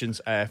side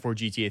missions for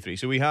GTA 3.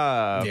 So we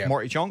have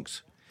Marty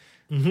Chonks,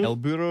 El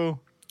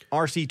Burro,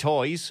 RC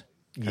Toys.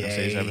 Kind of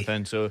says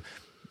everything. So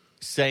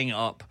setting it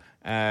up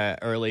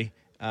early.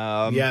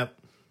 That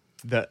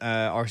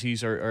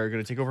RCs are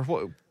going to take over.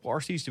 What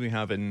RCs do we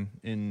have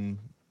in?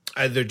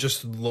 They're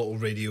just little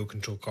radio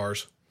control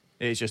cars.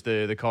 It's just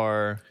the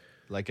car,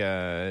 like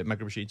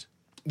Micro Machines.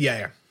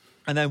 Yeah.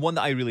 And then one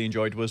that I really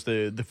enjoyed was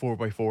the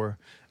 4x4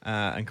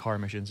 and car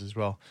missions as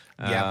well.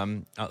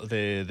 The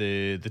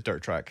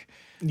dirt track.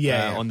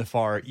 On the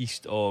far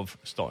east of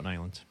Staten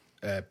Island.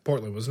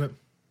 Portland, wasn't it?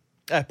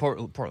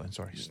 Portland,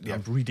 sorry. Yeah.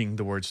 I'm reading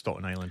the word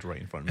Staten Island right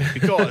in front of me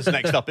because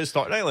next up is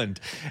Staten Island,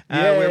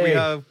 where we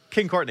have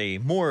King Courtney,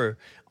 more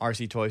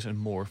RC Toys and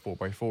more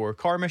 4x4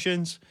 car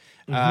missions.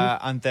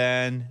 And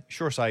then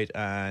Shoreside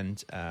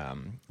and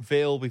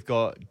Vale, we've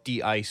got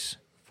D-Ice,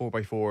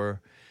 4x4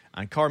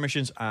 and car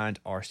missions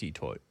and RC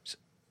Toys.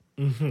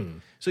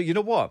 So you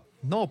know what?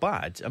 Not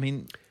bad. I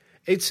mean,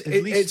 it's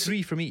at least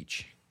 3 from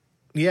each.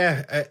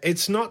 Yeah,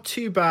 it's not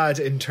too bad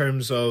in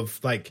terms of,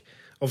 like,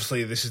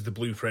 obviously this is the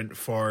blueprint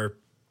for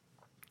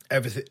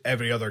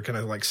every other kind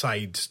of like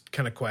side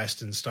kind of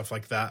quest and stuff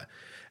like that.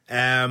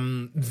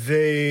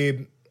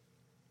 The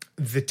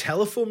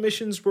telephone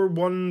missions were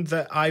one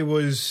that I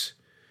was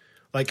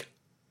like,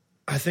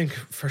 I think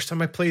first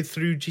time I played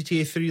through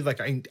GTA 3,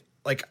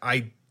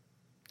 I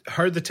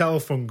heard the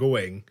telephone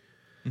going,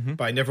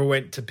 but I never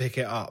went to pick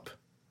it up.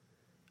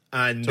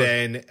 And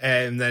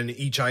then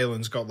each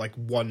island's got like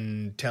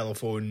one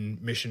telephone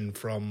mission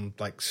from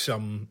like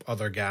some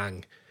other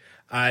gang.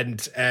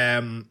 And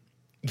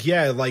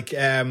Yeah, like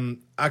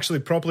actually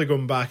properly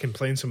going back and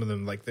playing some of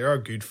them, like they are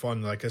good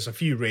fun. Like there's a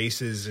few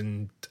races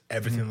and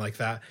everything like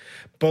that,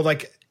 but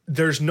like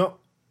there's not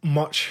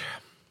much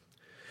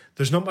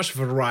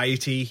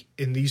variety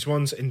in these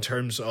ones in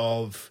terms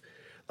of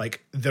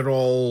like they're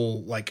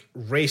all like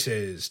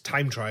races,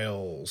 time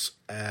trials.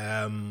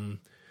 They're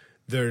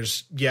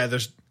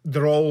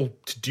all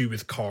to do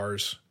with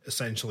cars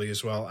essentially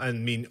as well. And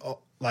I mean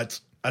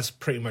that's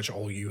pretty much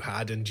all you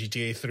had in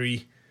GTA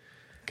 3.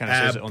 Kind of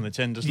says it on the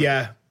tin, doesn't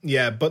it?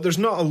 Yeah, but there's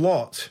not a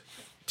lot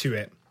to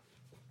it.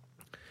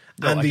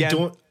 Well,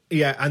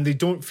 and they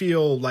don't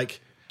feel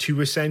like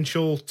too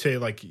essential to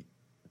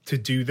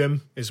do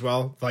them as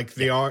well. Like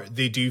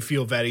they do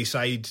feel very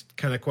side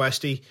kind of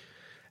questy.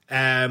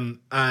 Like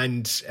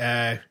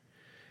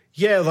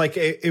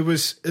it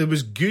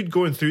was good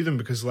going through them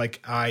because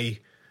like I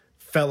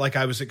felt like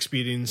I was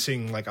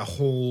experiencing like a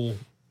whole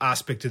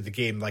aspect of the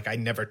game like I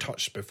never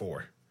touched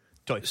before.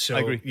 So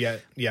I agree.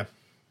 Yeah.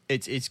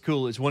 It's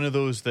cool. It's one of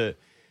those that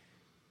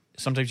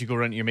sometimes you go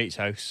around to your mate's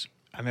house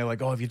and they're like,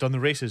 "Oh, have you done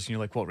the races?" And you're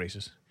like, "What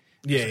races?"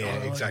 Yeah,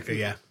 exactly.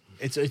 Yeah.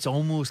 It's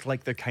almost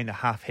like they're kind of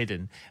half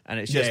hidden, and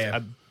it's just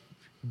a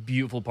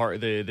beautiful part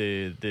of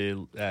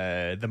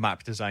the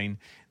map design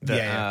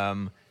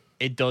that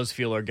it does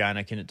feel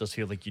organic and it does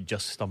feel like you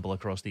just stumble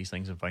across these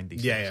things and find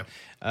these things.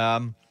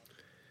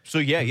 So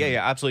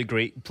absolutely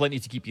great. Plenty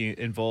to keep you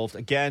involved.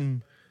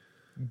 Again,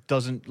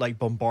 doesn't like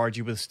bombard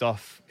you with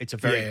stuff. It's a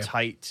very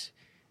tight,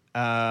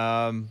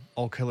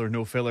 all killer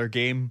no filler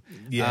game.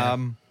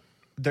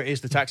 There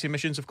is the taxi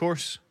missions, of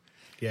course.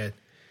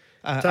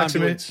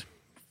 Ambulance,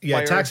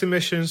 fire. Taxi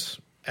missions,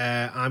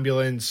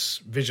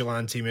 ambulance,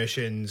 vigilante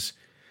missions.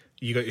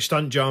 You got your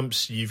stunt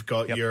jumps. You've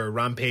got your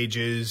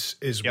rampages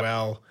as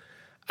well,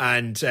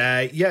 and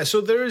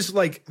so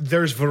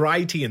there's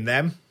variety in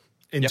them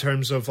in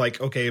terms of like,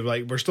 okay,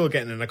 like we're still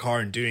getting in a car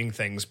and doing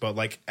things, but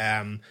like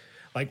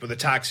with the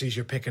taxis,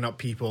 you're picking up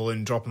people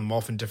and dropping them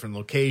off in different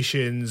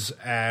locations.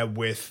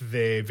 With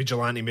the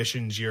vigilante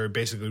missions, you're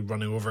basically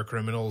running over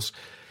criminals.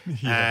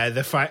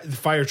 The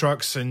fire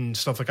trucks and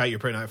stuff like that, you're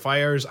putting out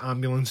fires.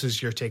 Ambulances,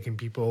 you're taking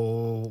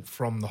people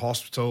from the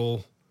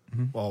hospital,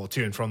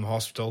 to and from the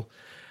hospital.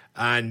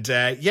 And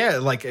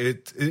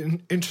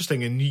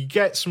interesting. And you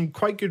get some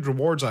quite good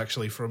rewards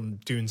actually from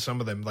doing some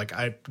of them. Like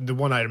the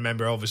one I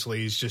remember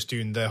obviously is just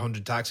doing the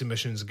 100 taxi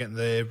missions and getting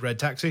the red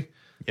taxi.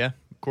 Yeah,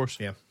 of course.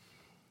 Yeah.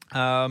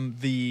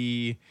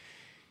 Is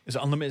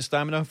it unlimited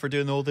stamina for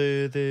doing all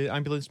the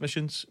ambulance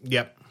missions?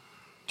 Yep.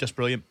 Just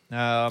brilliant.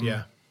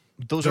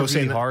 Those are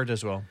really hard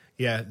as well.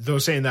 Yeah, though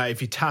saying that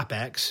if you tap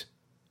X,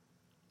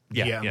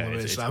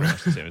 it's pretty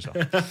much the same as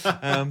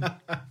well.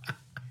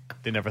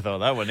 They never thought of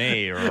that one,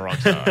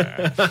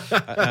 Rockstar.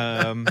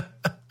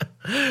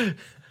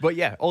 But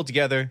yeah,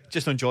 altogether,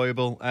 just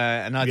enjoyable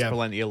and adds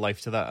plenty of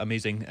life to that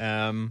amazing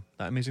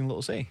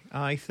little say.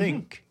 I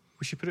think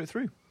we should put it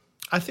through.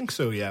 I think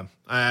so, yeah.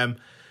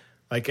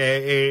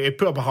 It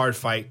put up a hard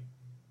fight,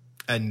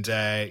 and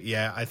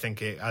I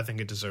think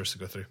it deserves to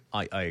go through.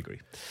 I agree.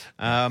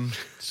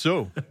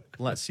 So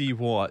let's see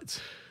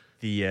what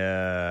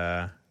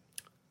the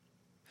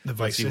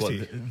Vice City.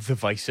 The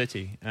Vice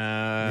City.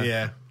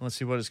 Let's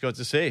see what it's got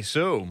to say.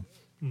 So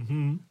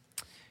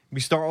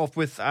we start off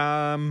with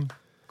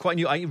quite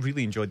new. I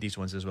really enjoyed these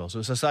ones as well. So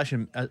it's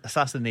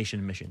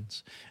assassination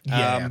missions.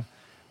 And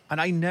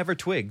I never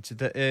twigged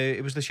that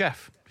it was the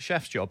chef's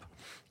job.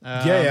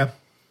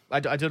 I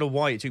don't know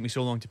why it took me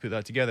so long to put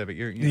that together, but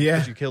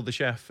because you killed the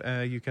chef,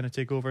 you kind of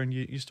take over and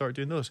you start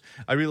doing those.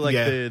 I really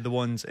like the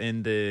ones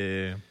in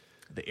the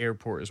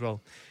airport as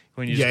well,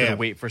 when you just gotta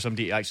wait for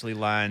somebody to actually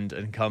land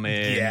and come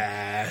in.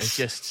 It's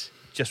just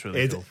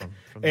really cool.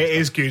 It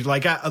is good.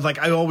 Like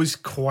I always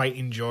quite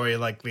enjoy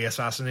like the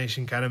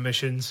assassination kind of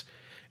missions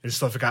and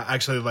stuff like that.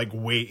 Actually, like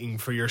waiting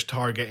for your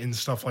target and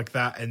stuff like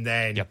that, and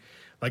then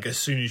like as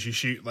soon as you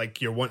shoot,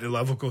 like your wanted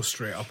level goes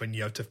straight up and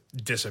you have to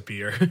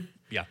disappear.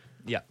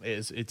 Yeah, it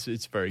is.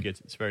 It's very good.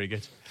 It's very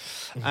good.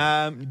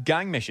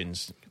 Gang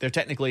missions. They're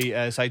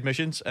technically side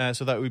missions.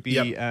 So that would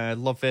be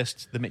Love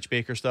Fist, the Mitch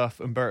Baker stuff,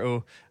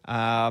 Umberto,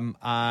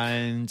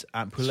 and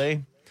Aunt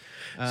Poulet.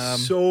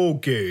 So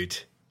good.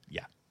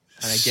 Yeah.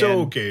 And again,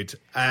 so good.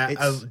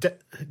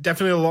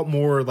 Definitely a lot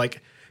more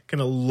like kind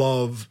of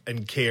love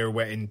and care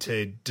went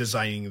into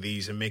designing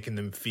these and making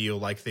them feel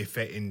like they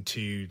fit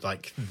into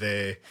like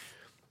the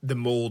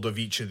mold of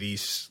each of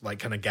these like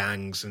kind of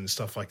gangs and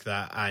stuff like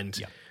that. And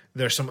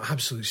there's some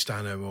absolute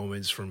standout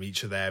moments from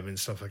each of them and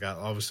stuff like that.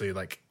 Obviously,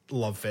 like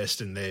Love Fist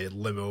in the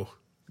limo.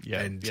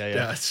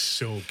 That's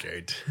so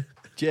good.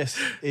 Yes,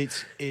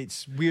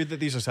 it's weird that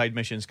these are side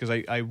missions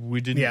because I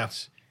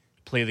wouldn't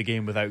play the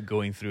game without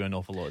going through an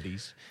awful lot of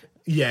these.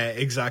 Yeah,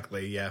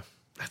 exactly. Yeah,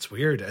 that's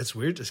weird. It's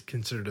weird to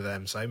consider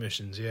them side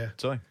missions. Yeah,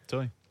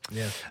 totally.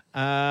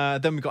 Yeah.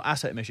 Then we've got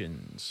asset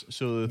missions.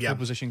 So the Pole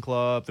Position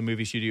Club, the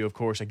movie studio, of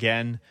course.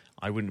 Again,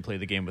 I wouldn't play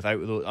the game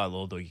without those,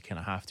 although you kind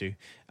of have to.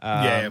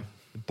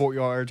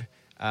 Boatyard,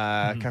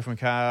 Catherine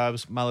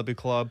Cabs, Malibu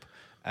Club,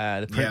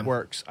 the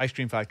Printworks, Ice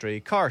Cream Factory,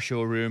 Car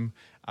Showroom,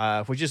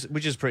 which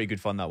is pretty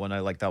good fun. That one, I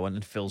like that one,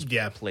 and Phil's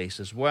place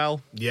as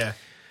well. Yeah.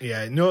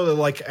 No,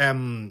 like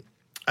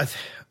I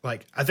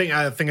think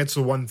it's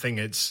the one thing.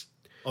 It's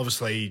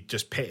obviously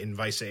just pitting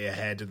Vice City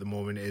ahead at the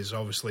moment is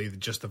obviously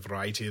just the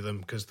variety of them,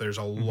 because there's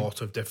a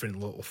lot of different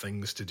little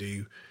things to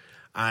do,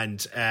 and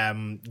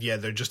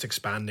they're just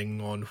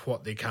expanding on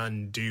what they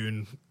can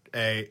do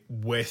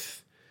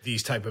with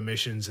these type of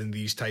missions and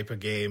these type of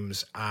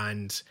games,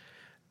 and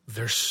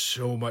there's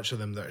so much of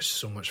them that are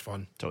so much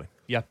fun. Totally.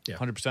 Yeah,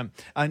 100%.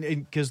 And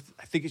because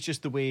I think it's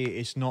just the way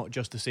it's not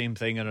just the same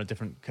thing on a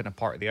different kind of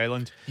part of the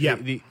island. Yeah.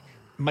 They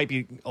might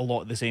be a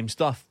lot of the same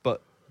stuff,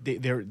 but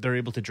they're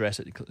able to dress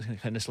it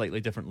kind of slightly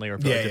differently or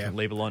put a different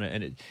label on it,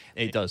 and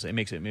it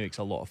makes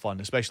a lot of fun.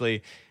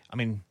 Especially, I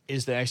mean,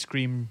 is the ice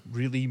cream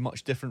really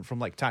much different from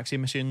like taxi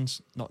missions?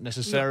 Not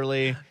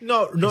necessarily.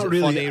 Not is it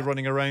really. Funny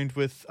running around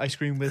with ice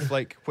cream with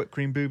like whipped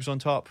cream boobs on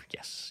top.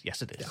 Yes,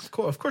 it is. Yeah,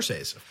 of course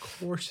it is. Of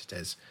course it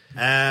is.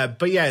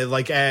 But yeah,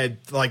 like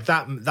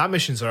that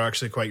missions are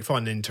actually quite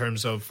fun in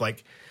terms of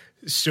like.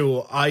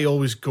 So I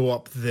always go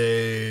up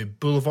the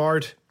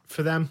boulevard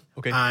for them.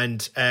 Okay.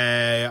 And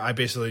I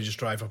basically just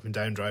drive up and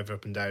down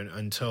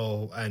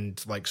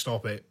and like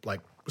stop at like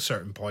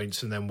certain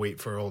points and then wait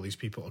for all these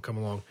people to come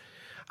along.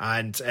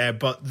 And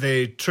but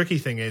the tricky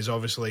thing is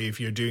obviously if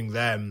you're doing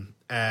them,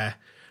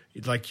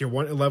 like your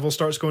wanted level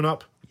starts going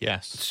up.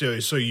 Yes.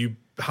 So you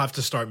have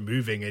to start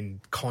moving and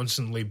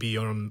constantly be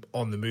on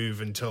the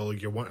move until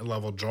your wanted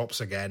level drops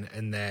again,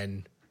 and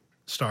then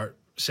start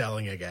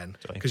selling again,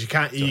 because you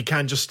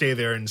can't just stay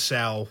there and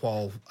sell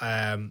while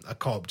a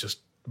cop just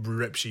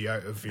rips you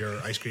out of your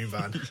ice cream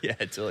van. Yeah,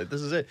 totally.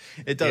 This is it.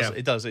 It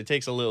does. It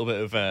takes a little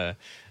bit of kind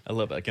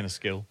of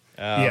skill.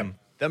 Then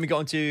we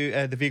got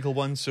into the vehicle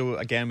ones. So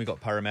again, we got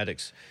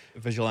paramedics,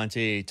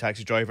 vigilante,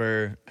 taxi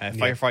driver,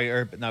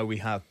 firefighter. But now we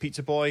have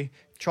pizza boy,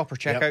 chopper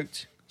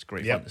checkout. It's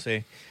great fun to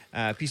say.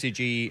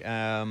 PCG,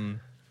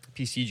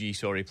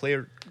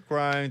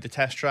 playground, the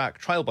test track,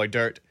 trial by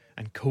dirt,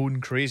 and Cone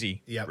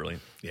Crazy. Yeah,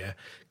 brilliant. Yeah,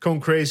 Cone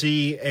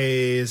Crazy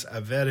is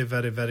a very,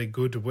 very, very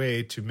good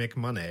way to make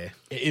money.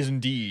 It is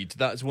indeed.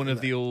 That's one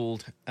of the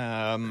old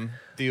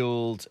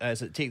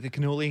is it take the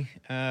cannoli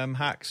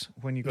hacks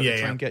when you got to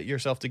try and get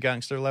yourself to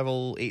gangster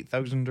level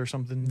 8,000 or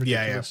something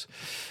ridiculous.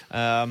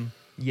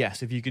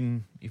 Yes, if you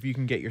can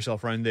get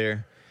yourself around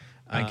there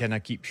and kind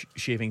of keep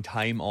shaving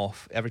time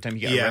off every time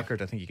you get a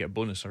record, I think you get a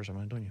bonus or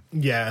something, don't you?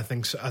 Yeah, I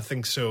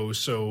think so.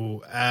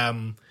 So.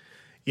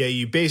 Yeah,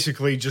 you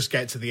basically just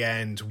get to the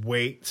end,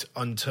 wait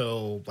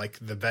until like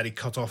the very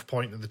cut-off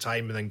point of the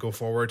time, and then go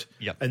forward.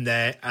 Yep. And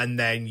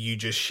then you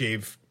just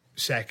shave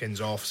seconds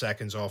off,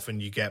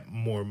 and you get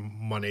more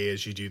money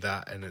as you do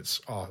that, and it's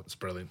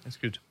brilliant. It's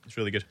good. It's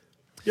really good.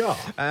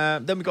 Yeah.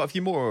 Then we got a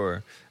few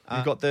more.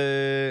 We've got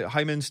the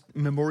Hyman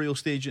Memorial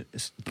Stadium.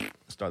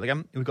 Start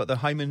again. We've got the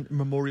Hyman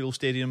Memorial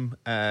Stadium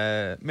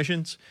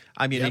missions,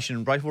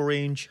 ammunition rifle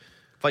range.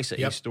 Vice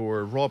City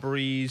store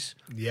robberies.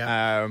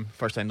 Yeah.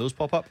 First time those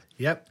pop up.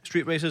 Yep.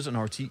 Street races and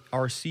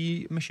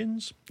RC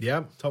missions.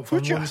 Yeah. Top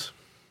fun ones.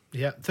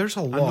 Yeah. There's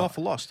an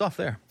awful lot of stuff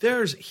there.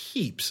 There's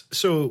heaps.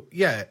 So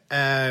yeah.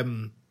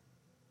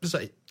 Was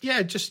it?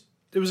 Yeah.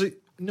 Was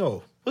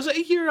it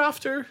a year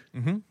after?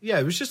 Mm-hmm. Yeah.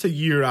 It was just a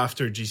year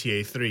after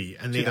GTA 3,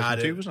 and they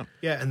added. Wasn't it?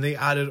 Yeah, and they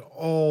added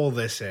all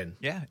this in.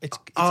 Yeah. It's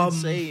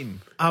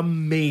insane.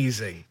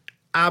 Amazing.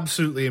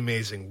 Absolutely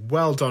amazing.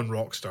 Well done,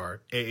 Rockstar.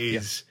 It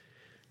is.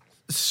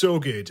 So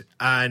good.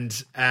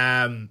 And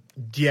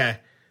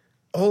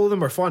all of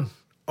them are fun.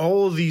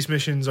 All of these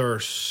missions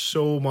are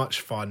so much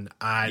fun,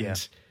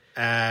 and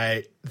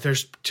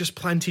there's just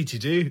plenty to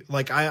do.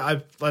 Like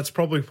I that's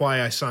probably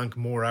why I sank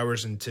more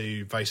hours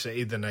into Vice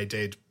City than I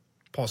did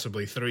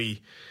possibly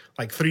 3.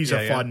 Like 3's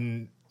a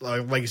fun,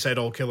 like you said,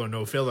 all killer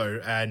no filler,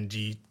 and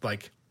you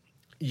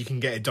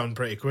can get it done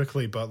pretty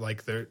quickly, but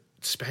like they're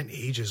spent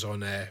ages on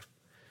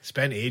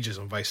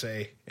Vice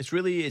City. It's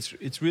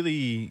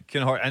really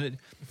kind of hard, and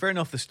fair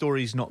enough, the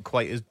story's not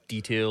quite as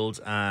detailed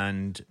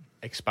and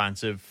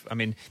expansive. I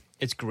mean,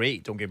 it's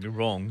great, don't get me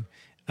wrong,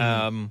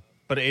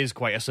 but it is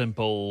quite a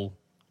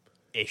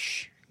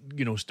simple-ish,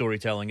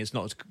 storytelling. It's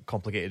not as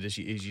complicated as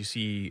you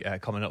see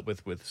coming up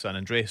with San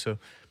Andreas, so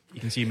you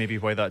can see maybe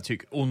why that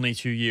took only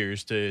 2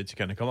 years to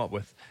kind of come up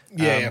with.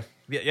 To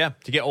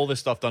get all this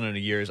stuff done in a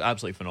year is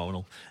absolutely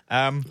phenomenal.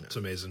 It's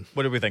amazing.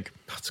 What do we think?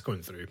 That's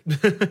going through.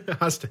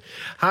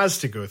 has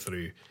to go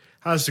through.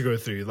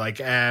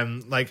 Like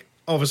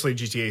obviously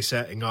GTA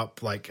setting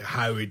up like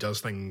how it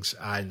does things,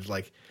 and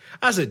like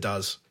as it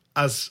does,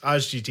 as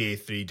GTA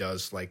 3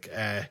 does.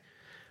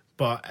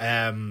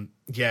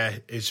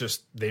 It's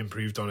just they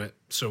improved on it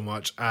so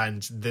much,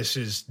 and this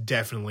is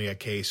definitely a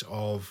case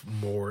of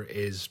more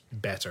is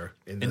better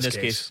in this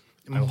case.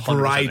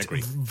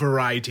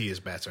 Variety is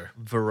better.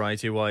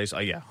 Variety-wise,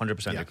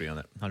 100% agree on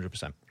it.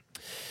 100%.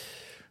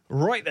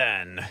 Right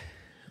then,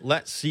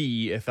 let's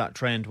see if that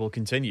trend will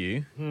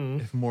continue.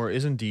 If more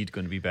is indeed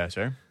going to be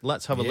better.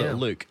 Let's have a little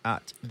look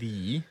at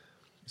the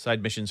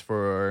side missions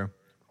for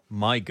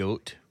my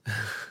goat,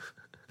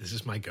 This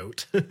is my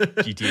goat.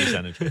 GTA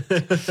San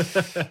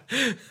Andreas.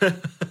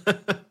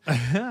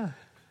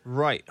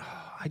 Right.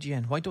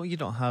 IGN, why don't you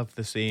not have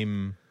the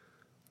same...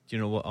 Do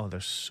you know what? Oh,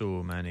 there's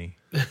so many.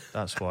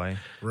 That's why.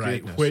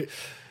 Right. Goodness.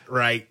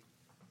 Right.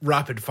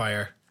 Rapid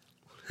fire.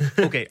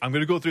 Okay, I'm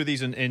going to go through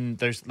these and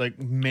there's like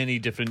many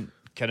different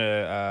kind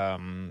of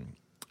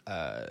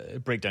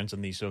breakdowns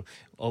on these. So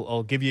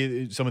I'll give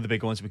you some of the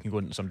big ones. We can go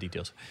into some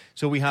details.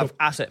 So we have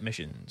asset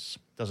missions.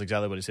 That's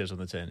exactly what it says on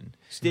the tin.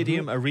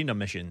 Stadium arena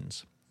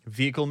missions,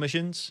 vehicle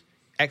missions,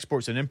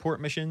 exports and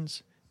import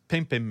missions,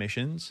 pimping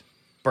missions,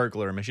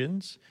 burglar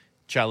missions,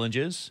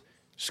 challenges,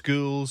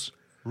 schools,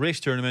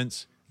 race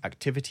tournaments,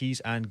 activities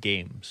and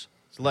games.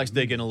 So let's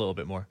dig in a little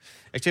bit more.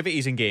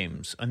 Activities and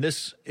games. And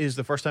this is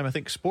the first time I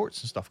think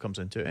sports and stuff comes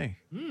into it, eh?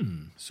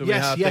 So we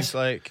have things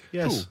like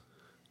pool.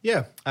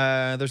 Yeah.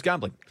 There's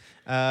gambling.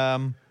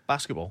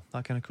 Basketball.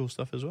 That kind of cool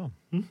stuff as well.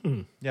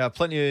 Yeah,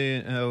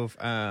 plenty of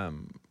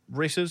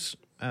races,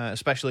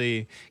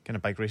 especially kind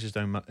of bike races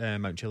down Mount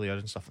Chiliad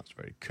and stuff. That's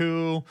very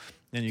cool.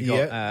 Then you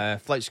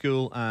got flight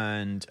school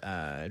and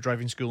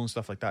driving school and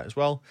stuff like that as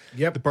well.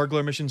 Yep. The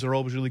burglar missions are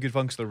always really good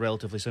fun because they're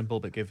relatively simple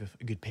but give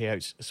good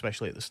payouts,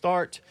 especially at the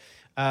start.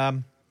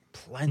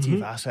 Plenty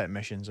of asset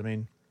missions. I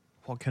mean,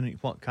 what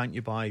can't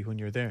you buy when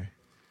you're there?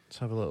 Let's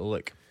have a little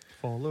look.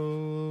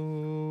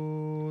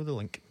 Follow the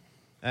link.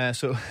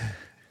 So,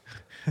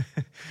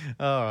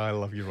 oh, I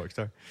love you,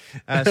 Rockstar.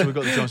 So we've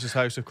got the Johnson's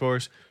house, of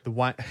course.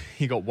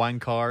 You got Wang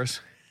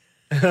Cars.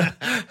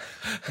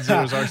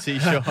 Zero's RC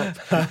shop.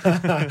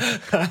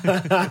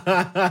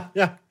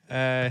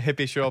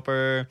 Hippie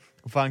Shopper,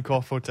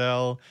 Vancoff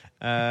Hotel,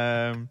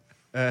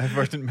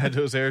 Verdant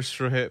Meadows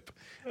Airstrip,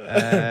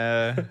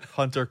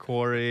 Hunter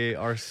Quarry,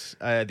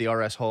 the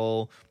RS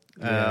Hall,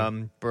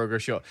 Burger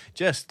Shop.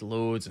 Just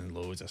loads and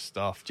loads of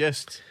stuff.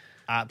 Just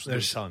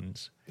absolute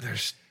tons.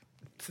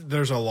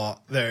 There's a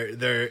lot. There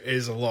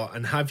is a lot.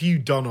 And have you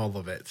done all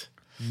of it?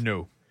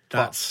 No.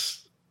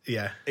 That's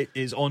it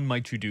is on my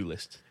to-do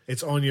list.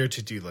 It's on your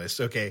to-do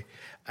list. Okay.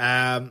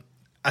 I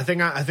think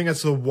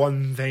that's the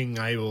one thing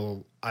I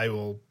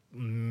don't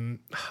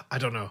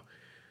know.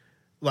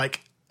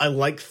 Like, I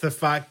like the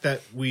fact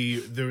that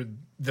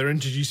they're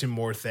introducing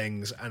more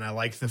things, and I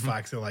like the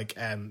fact that like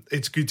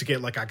it's good to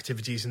get like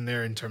activities in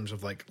there in terms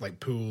of like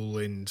pool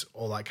and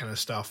all that kind of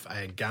stuff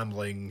and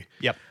gambling.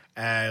 Yep.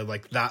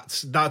 Like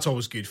that's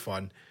always good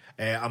fun.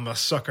 I'm a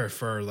sucker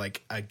for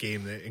like a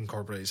game that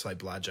incorporates like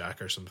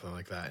blackjack or something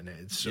like that in it.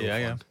 It's so fun.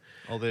 Yeah.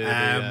 All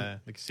the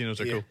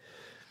casinos are cool.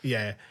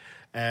 Yeah.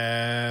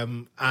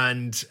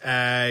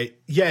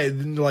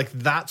 Like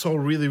that's all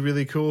really,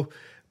 really cool.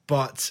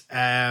 But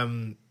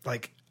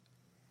like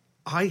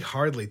I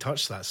hardly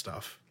touched that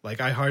stuff. Like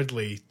I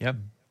hardly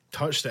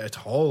touched it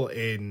at all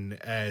in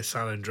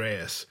San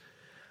Andreas.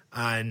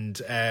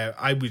 And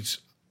I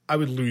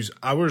would lose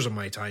hours of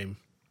my time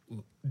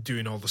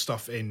doing all the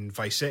stuff in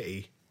Vice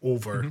City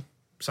over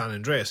San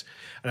Andreas.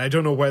 And I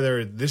don't know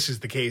whether this is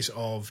the case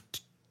of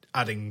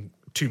adding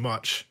too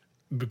much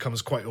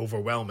becomes quite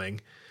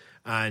overwhelming.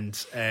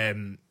 And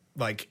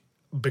like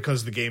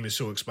because the game is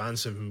so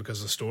expansive and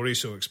because the story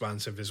is so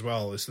expansive as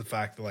well, is the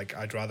fact that like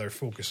I'd rather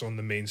focus on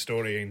the main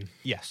story and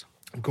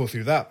go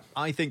through that.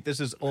 I think this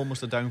is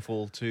almost a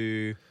downfall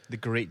to the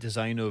great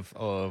design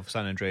of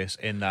San Andreas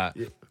in that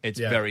it's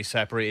very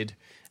separated.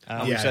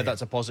 We said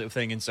that's a positive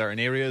thing in certain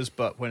areas,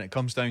 but when it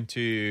comes down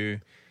to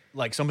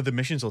like some of the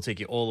missions will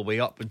take you all the way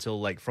up until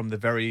like from the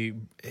very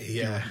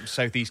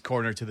southeast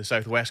corner to the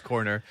southwest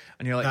corner,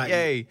 and you're like,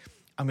 yay,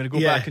 I'm going to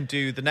go back and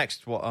do the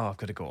next one. Oh, I've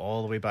got to go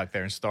all the way back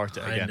there and start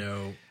it again.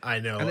 I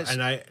know.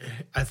 And I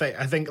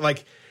think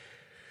like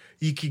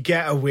you could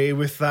get away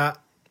with that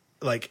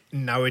like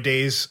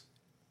nowadays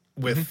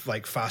with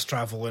like fast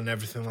travel and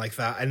everything like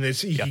that. And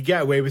you could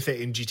get away with it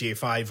in GTA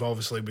 5,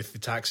 obviously, with the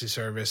taxi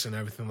service and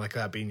everything like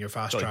that being your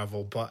fast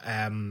travel. But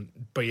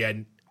yeah,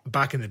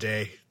 back in the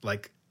day,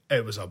 like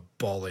it was a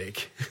ball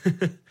ache.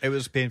 It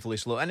was painfully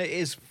slow, and it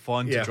is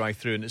fun to drive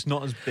through, and it's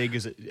not as big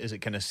as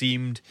it kind of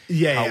seemed.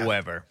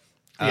 However,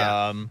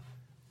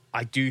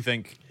 I do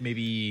think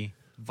maybe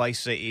Vice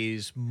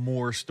City's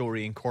more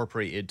story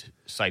incorporated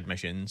side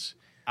missions.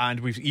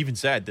 And we've even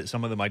said that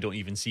some of them I don't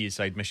even see as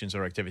side missions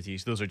or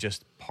activities. Those are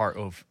just part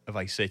of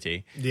Vice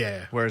City.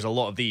 Yeah. Whereas a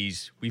lot of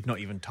these we've not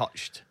even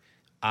touched,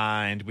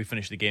 and we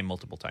finished the game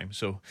multiple times.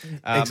 So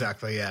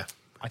exactly, yeah.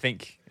 I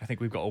think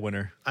we've got a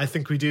winner. I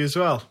think we do as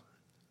well.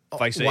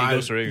 Vice City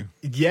goes through.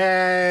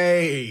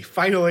 Yay!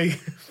 Finally.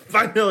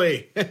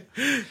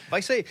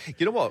 Vice City.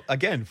 You know what?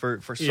 Again, for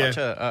such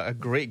a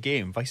great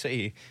game, Vice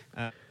City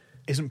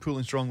isn't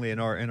pulling strongly in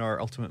our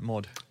ultimate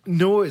mod.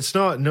 No, it's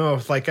not.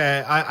 No, like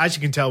as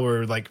you can tell,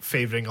 we're like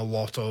favoring a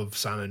lot of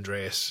San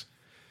Andreas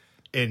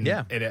in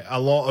it. A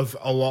lot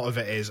of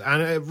it is,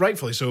 and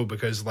rightfully so,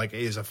 because like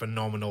it is a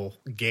phenomenal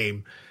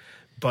game.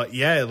 But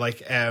yeah,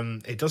 like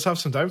it does have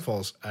some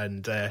downfalls,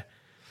 and I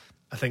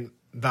think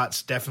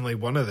that's definitely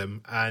one of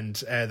them. And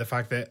the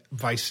fact that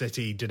Vice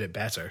City did it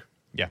better.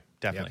 Yeah,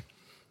 definitely.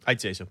 Yeah.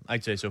 I'd say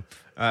so.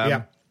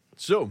 Yeah.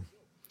 So,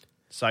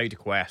 side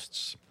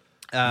quests.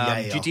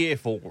 GTA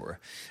 4.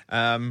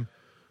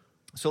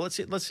 So let's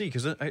see,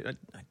 because I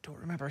don't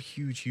remember a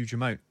huge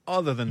amount,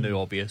 other than the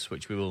obvious,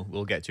 which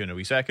we'll get to in a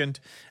wee second.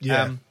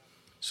 Yeah.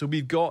 So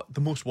we've got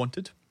the Most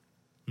Wanted,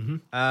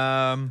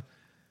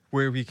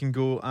 where we can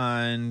go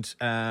and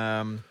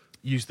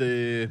use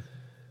the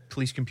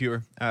police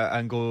computer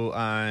and go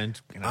and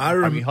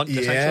army hunt.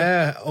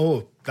 Yeah.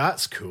 Oh,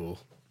 that's cool.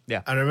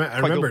 Yeah, I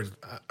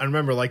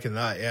remember liking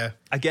that. Yeah.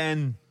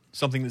 Again,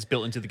 something that's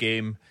built into the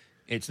game.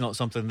 It's not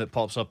something that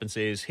pops up and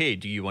says, "Hey,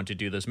 do you want to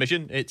do this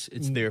mission?" It's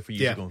there for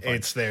you to go and find.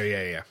 It's there.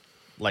 Yeah.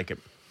 Like it.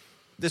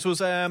 This was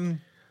one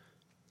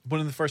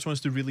of the first ones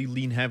to really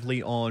lean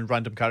heavily on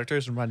random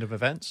characters and random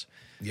events.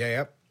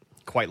 Yeah.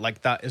 Quite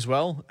like that as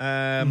well.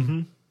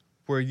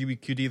 Where you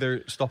could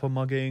either stop a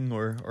mugging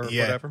or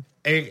whatever.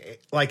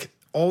 Like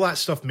all that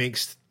stuff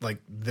makes like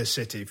the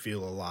city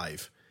feel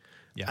alive.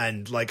 Yeah.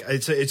 And like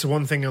it's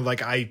one thing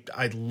like I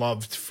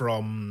loved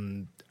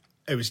from,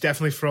 it was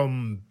definitely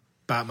from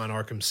Batman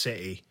Arkham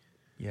City.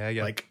 Yeah.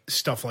 Like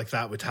stuff like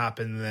that would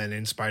happen. And then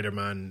in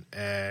Spider-Man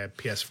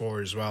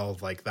PS4 as well,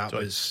 like that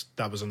was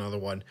another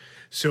one.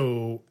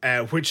 So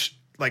which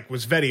like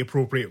was very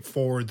appropriate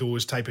for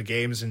those type of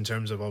games in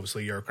terms of,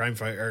 obviously you're a crime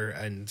fighter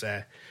and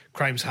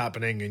crime's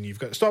happening and you've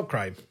got to stop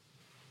crime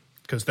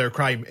because they're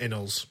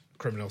criminals.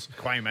 Criminals.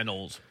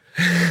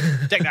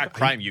 Take that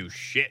crime, you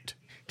shit.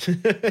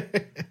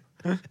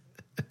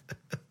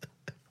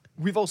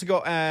 We've also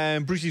got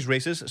Bruce's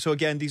Races. So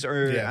again, these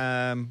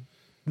are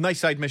nice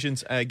side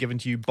missions given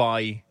to you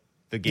by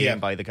the game,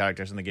 by the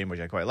characters in the game, which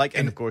I quite like.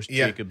 And of course,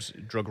 Jacob's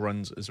drug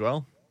runs as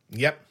well.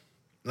 Yep.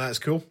 That's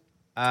cool.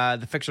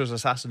 The Fixer's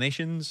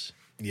Assassinations.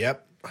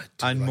 Yep.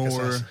 And like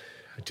more.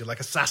 I do like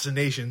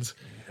assassinations.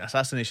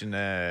 Assassination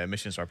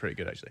missions are pretty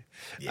good, actually.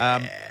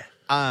 Yeah.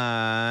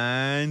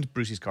 And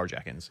Bruce's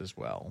Carjackings as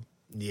well.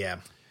 Yeah.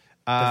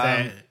 But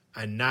then,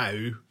 and now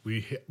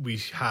we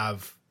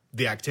have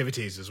the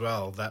activities as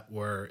well that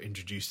were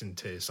introduced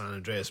into San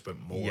Andreas, but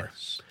more.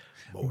 Yes.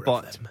 More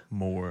but of them.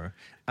 More.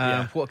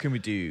 What can we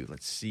do?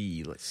 Let's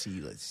see.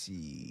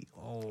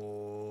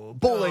 Oh,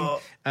 bowling.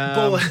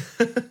 Bowling.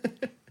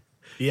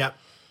 Yeah.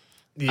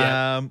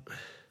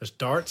 There's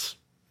darts.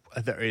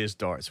 There is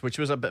darts, which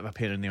was a bit of a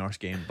pain in the arse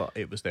game, but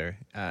it was there.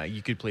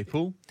 You could play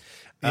pool.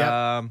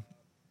 Yeah.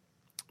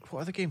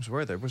 What other games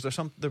were there? Was there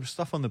was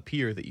stuff on the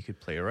pier that you could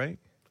play, right?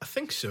 I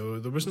think so.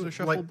 There Was wasn't there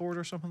shuffleboard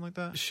or something like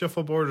that?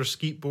 Shuffleboard or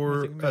skeet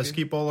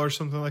ball or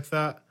something like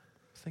that.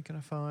 Thinking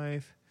of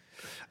 5.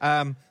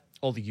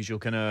 All the usual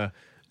kind of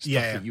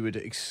stuff that you would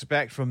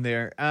expect from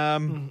there.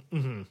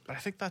 But I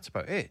think that's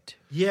about it.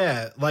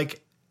 Yeah,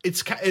 like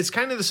it's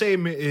kind of the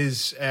same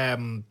as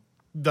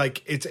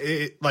like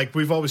like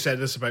we've always said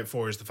this about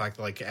 4 is the fact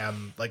that like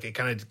it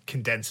kind of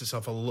condenses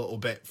itself a little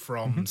bit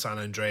from San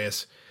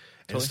Andreas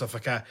and stuff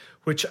like that,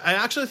 which I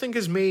actually think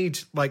has made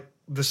like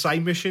the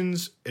side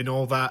missions and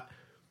all that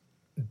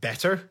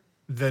better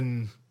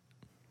than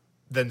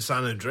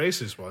San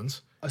Andreas's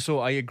ones. So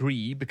I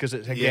agree, because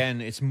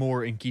it's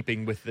more in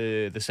keeping with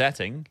the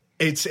setting.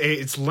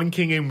 It's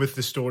linking in with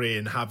the story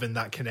and having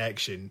that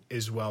connection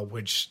as well,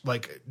 which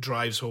like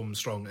drives home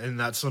strong, and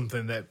that's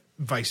something that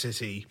Vice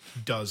City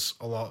does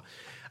a lot.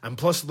 And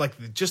plus,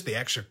 like just the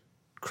extra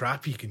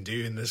crap you can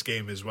do in this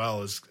game as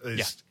well is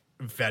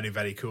very,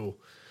 very cool.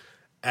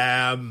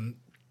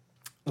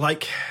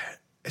 Like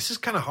this is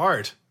kind of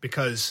hard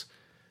because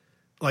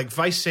like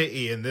Vice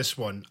City and this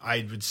one,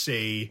 I would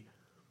say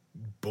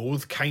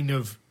both kind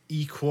of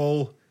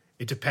equal.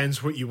 It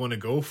depends what you want to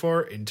go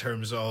for in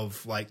terms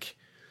of like,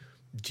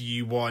 do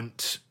you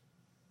want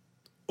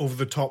over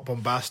the top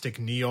bombastic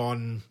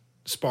neon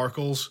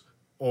sparkles,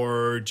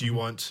 or do you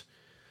want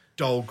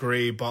dull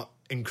grey but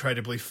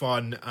incredibly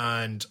fun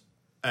and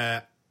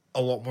a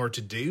lot more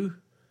to do?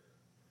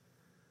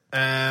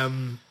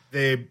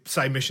 The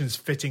side missions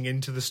fitting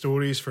into the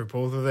stories for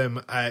both of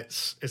them,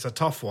 it's a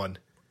tough one.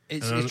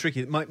 It's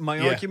tricky. My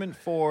argument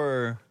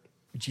for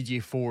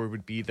GTA 4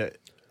 would be that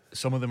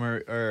some of them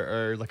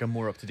are like a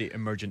more up-to-date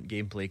emergent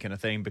gameplay kind of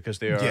thing, because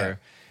they are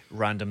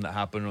random that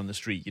happen on the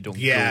street. You don't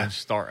go and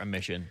start a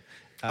mission.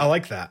 I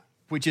like that.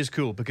 Which is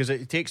cool, because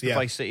it takes the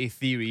Vice City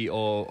theory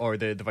or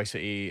the Vice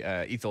City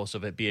ethos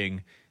of it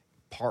being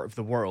part of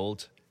the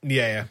world.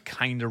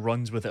 Kind of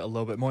runs with it a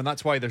little bit more. And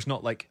that's why there's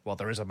not like, well,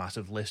 there is a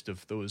massive list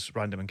of those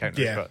random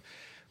encounters, but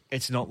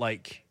it's not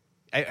like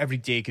every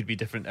day could be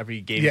different.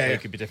 Every game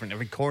could be different.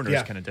 Every corner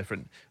is kind of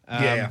different.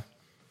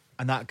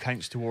 And that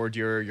counts toward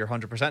your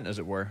 100%, as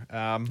it were.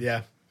 I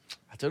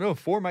don't know.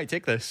 4 might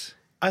take this.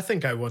 I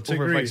think I want to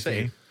over agree Vice with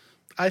you. City.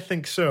 I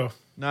think so.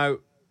 Now,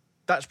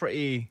 that's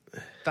pretty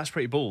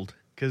bold,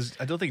 because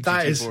I don't think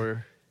GTA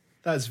 4...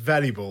 That's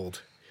very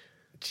bold.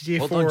 GTA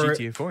 4... Well done,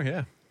 GTA 4,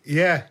 yeah.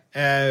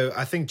 Yeah.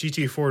 I think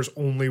GTA 4's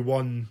only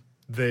won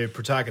the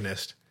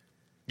protagonist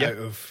out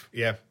of...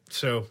 Yeah,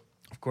 so...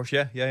 Of course,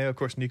 of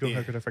course, Nico,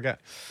 how could I forget?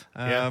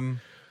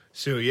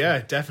 So,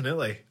 yeah,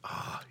 definitely.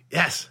 Oh,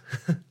 yes.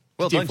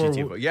 Well done,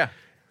 GTA 4,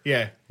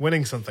 Yeah,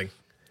 winning something.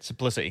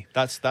 Simplicity.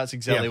 That's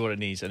exactly what it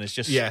needs, and it's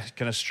just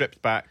kind of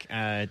stripped back.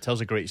 Tells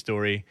a great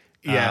story.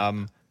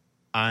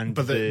 and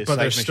But the but side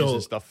there's missions still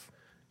and stuff.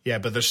 Yeah,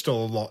 but there's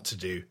still a lot to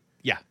do.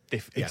 Yeah,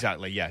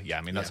 exactly. Yeah.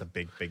 I mean, that's Yeah.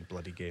 a big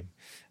bloody game.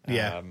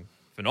 Yeah.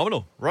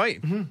 Phenomenal.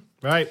 Right.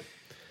 Right.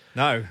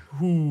 Now,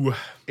 Ooh.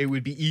 it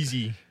would be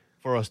easy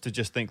for us to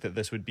just think that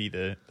this would be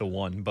the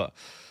one, but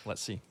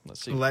let's see.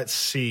 Let's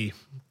see.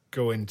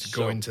 Go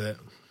into it.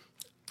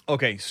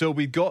 Okay, so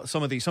we've got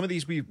some of these. Some of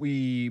these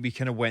we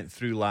kind of went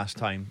through last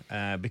time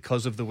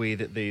because of the way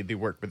that they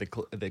work with the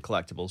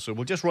collectibles. So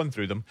we'll just run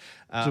through them.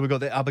 So we've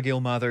got the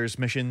Abigail Mathers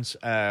missions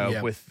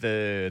with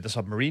the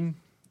submarine.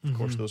 Of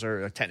course, those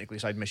are technically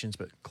side missions,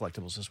 but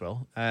collectibles as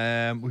well.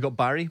 We've got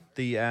Barry,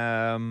 the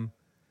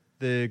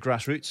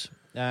grassroots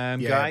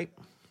guy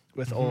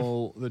with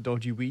all the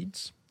dodgy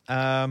weeds.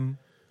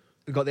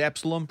 We've got the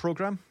Epsilon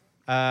program.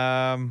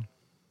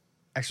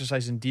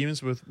 Exercising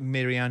Demons with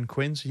Marianne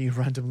Quinn, so you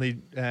randomly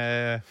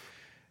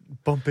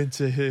bump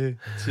into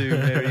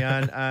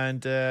Marianne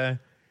and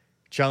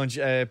challenge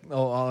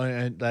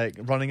like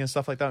running and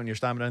stuff like that, and your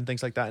stamina and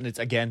things like that. And it's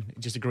again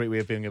just a great way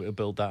of being able to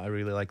build that. I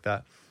really like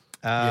that.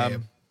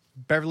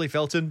 Beverly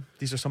Felton,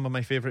 these are some of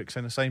my favorite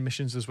kind of side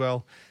missions as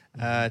well.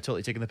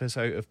 Totally taking the piss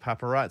out of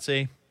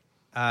paparazzi.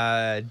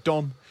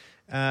 Dom,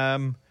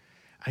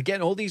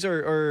 again, all these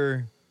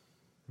are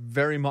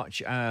very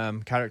much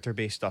character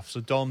based stuff.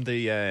 So Dom,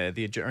 the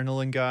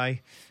adrenaline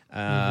guy,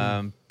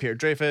 Peter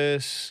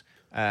Dreyfus,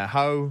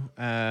 Howe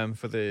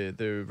for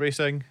the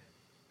racing,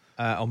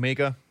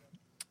 Omega,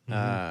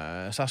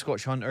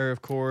 Sasquatch Hunter,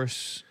 of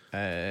course,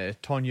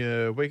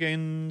 Tonya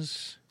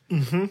Wiggins.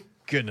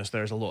 Goodness,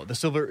 there's a lot.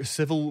 The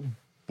Civil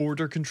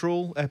Border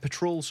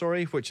Patrol,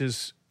 sorry, which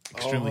is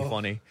extremely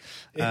funny.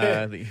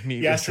 That you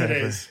meet Yes, with it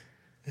Trevor. is.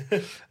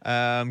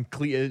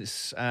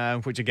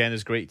 Cletus, which again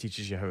is great,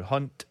 teaches you how to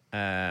hunt.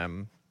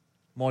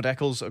 Maud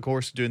Eccles, of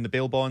course, doing the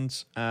bail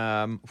bonds,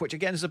 which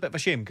again is a bit of a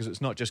shame because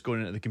it's not just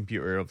going into the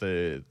computer of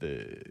the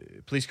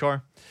police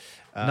car.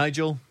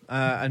 Nigel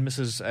and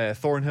Mrs.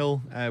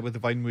 Thornhill with the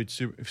Vinewood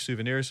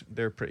souvenirs,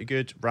 they're pretty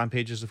good.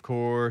 Rampages, of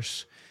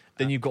course.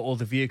 Then you've got all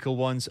the vehicle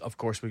ones. Of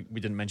course, we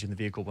didn't mention the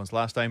vehicle ones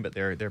last time, but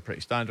they're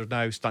pretty standard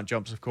now. Stunt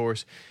jumps, of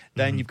course.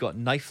 Then you've got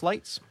knife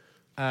flights,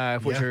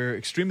 which are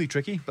extremely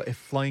tricky, but if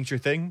flying's your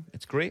thing,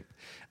 it's great.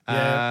 You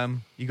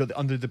got the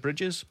under the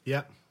bridges.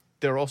 Yeah.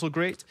 They're also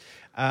great.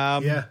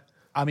 I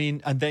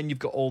mean, and then you've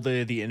got all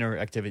the inner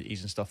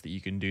activities and stuff that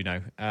you can do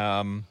now.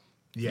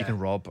 You can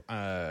rob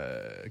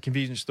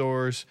convenience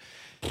stores.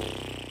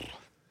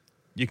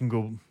 You can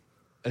go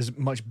as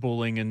much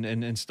bowling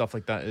and stuff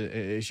like that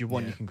as you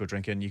want. You can go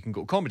drinking. You can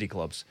go comedy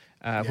clubs,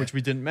 which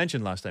we didn't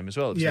mention last time as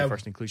well. It was the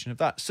first inclusion of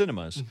that.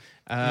 Cinemas.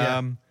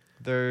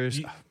 There's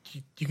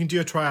you can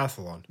do a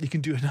triathlon. You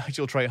can do an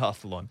actual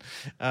triathlon.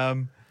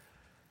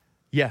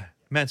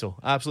 Mental,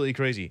 absolutely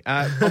crazy.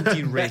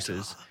 Umpteen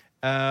races,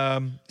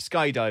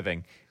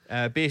 skydiving,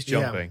 base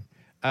jumping.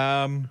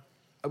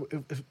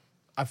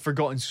 I've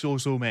forgotten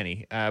so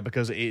many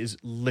because it is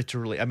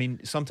literally. I mean,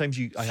 sometimes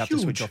I have to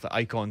switch off the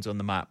icons on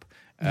the map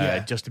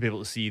just to be able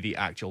to see the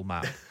actual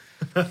map.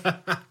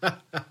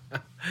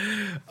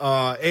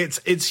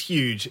 It's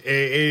huge.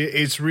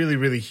 It's really,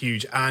 really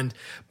huge.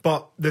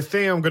 But the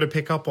thing I'm going to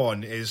pick up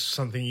on is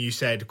something you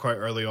said quite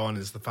early on,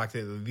 is the fact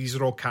that these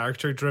are all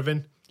character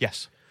driven.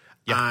 Yes.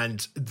 Yeah.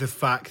 And the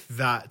fact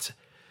that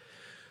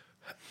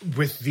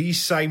with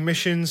these side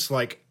missions,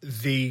 like,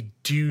 they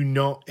do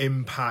not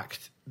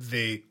impact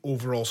the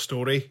overall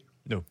story.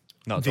 No,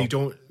 not at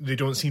all. They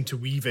don't seem to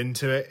weave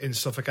into it and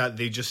stuff like that.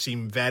 They just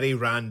seem very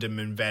random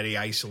and very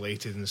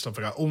isolated and stuff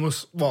like that.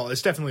 Almost, well,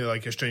 it's definitely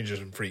like your Strangers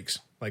and Freaks.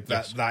 Like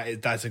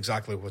that's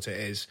exactly what it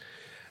is.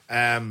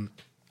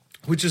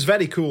 Which is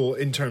very cool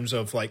in terms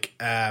of like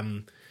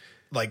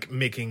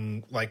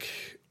making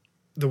like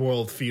the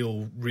world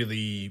feel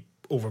really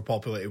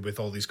overpopulated with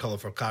all these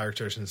colorful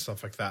characters and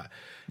stuff like that.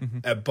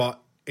 But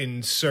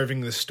in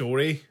serving the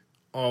story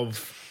of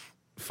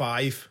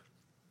 5.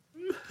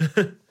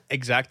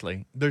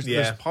 Exactly.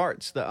 There's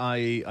parts that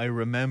I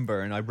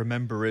remember, and I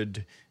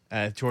remembered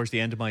towards the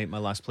end of my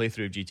last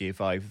playthrough of GTA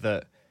 5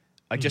 that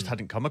I just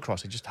hadn't come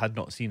across. I just had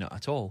not seen it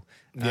at all.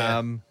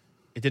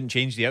 It didn't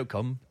change the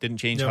outcome, didn't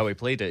change how I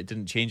played it, it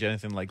didn't change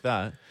anything like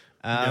that.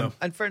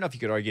 And fair enough, you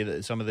could argue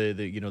that some of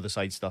the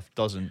side stuff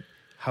doesn't.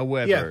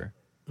 However,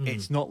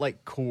 it's not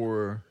like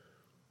core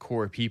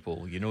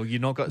people. You know,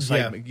 you've not got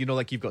side. You know,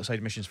 like you've got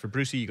side missions for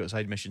Brucey, you've got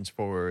side missions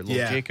for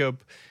Little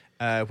Jacob.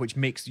 Which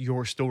makes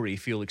your story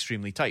feel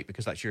extremely tight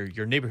because that's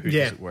your neighborhood,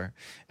 as it were.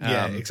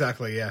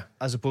 Exactly. Yeah,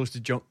 as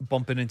opposed to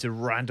bumping into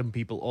random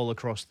people all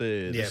across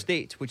the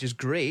state, which is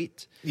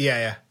great.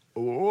 Yeah.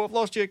 Oh, I've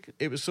lost you.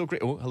 It was so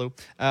great. Oh, hello.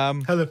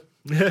 Hello.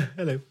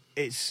 Hello.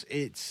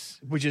 It's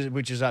which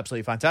is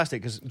absolutely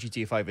fantastic because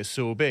GTA 5 is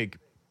so big.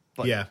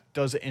 But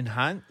does it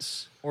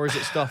enhance, or is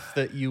it stuff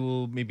that you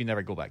will maybe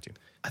never go back to?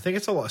 I think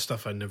it's a lot of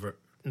stuff I never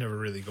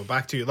really go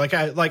back to.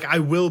 I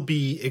will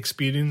be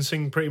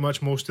experiencing pretty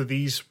much most of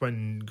these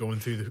when going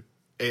through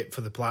it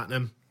for the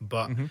platinum,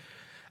 but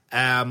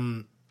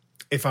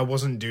if I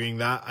wasn't doing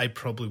that, I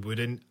probably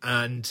wouldn't.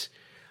 And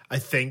I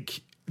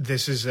think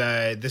this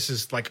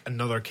is like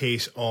another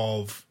case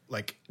of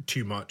like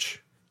too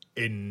much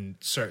in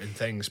certain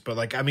things, but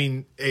like, I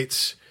mean,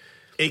 it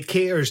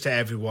caters to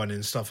everyone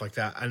and stuff like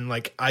that. And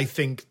like, I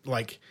think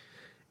like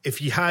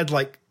if you had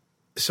like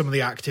some of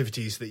the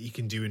activities that you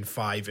can do in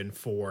 5 and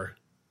 4,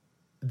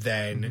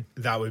 then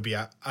that would be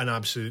an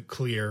absolute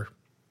clear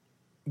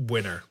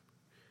winner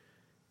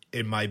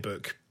in my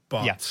book.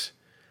 But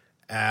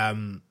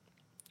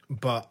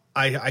but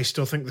I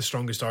still think the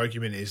strongest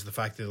argument is the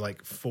fact that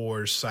like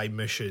 4's side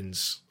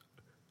missions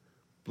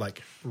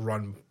like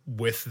run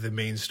with the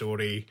main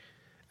story,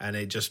 and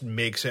it just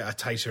makes it a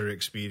tighter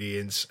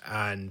experience,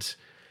 and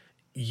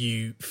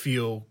you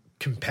feel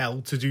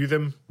compelled to do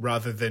them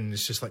rather than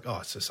it's just like, oh,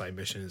 it's a side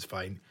mission, it's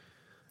fine,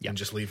 and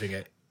just leaving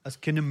it. As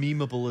kind of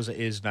memeable as it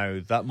is now,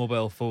 that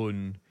mobile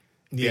phone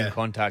being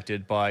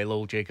contacted by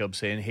Lil Jacob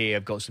saying, hey,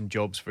 I've got some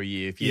jobs for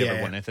you if you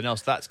ever want anything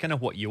else, that's kind of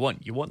what you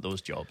want. You want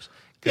those jobs.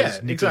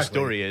 Because Nico's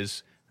story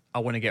is, I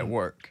want to get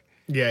work.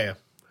 Yeah.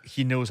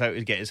 He knows how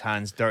to get his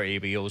hands dirty,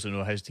 but he also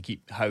knows how to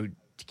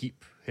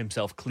keep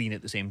himself clean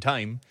at the same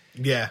time.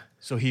 Yeah.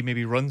 So he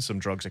maybe runs some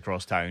drugs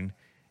across town.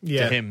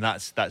 To him,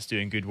 that's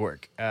doing good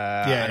work.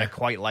 And I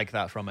quite like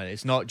that from it.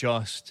 It's not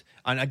just...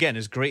 And again,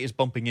 as great as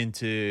bumping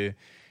into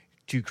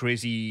two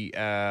crazy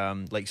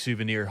like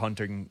souvenir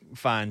hunting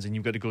fans and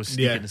you've got to go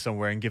sneak into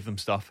somewhere and give them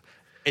stuff,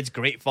 it's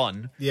great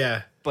fun.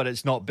 Yeah. But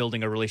it's not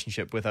building a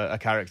relationship with a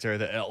character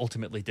that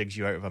ultimately digs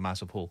you out of a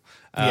massive hole.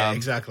 Yeah,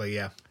 exactly,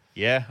 yeah.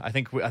 Yeah, I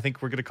think we're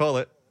going to call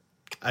it.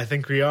 I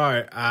think we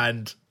are.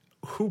 And,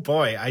 oh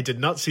boy, I did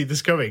not see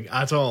this coming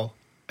at all.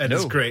 And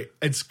it's great.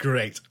 It's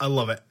great. I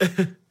love it.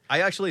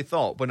 I actually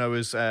thought when I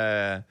was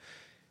kind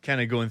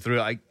of going through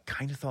it, I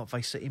kind of thought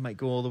Vice City might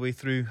go all the way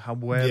through.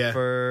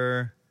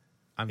 However,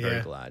 I'm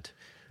very glad.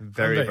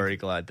 Very, very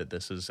glad that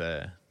this is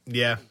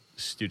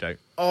stood out.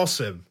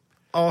 Awesome.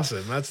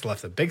 That's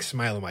left a big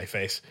smile on my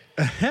face.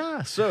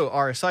 So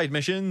our side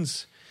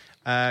missions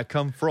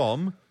come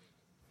from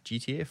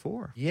GTA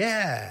 4.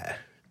 Yeah.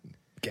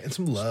 Getting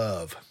some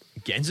love.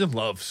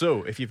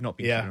 So if you've not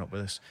been keeping up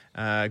with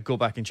us, go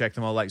back and check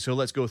them all out. So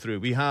let's go through.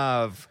 We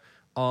have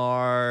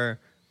our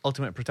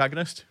ultimate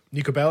protagonist,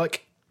 Niko Bellic.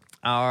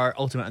 Our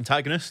ultimate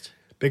antagonist,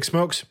 Big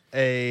Smokes.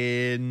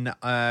 In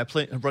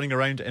running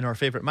around in our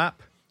favourite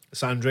map,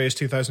 San Andreas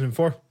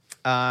 2004.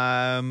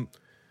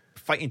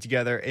 Fighting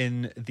together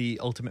in the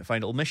ultimate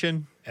final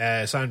mission,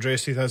 San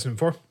Andreas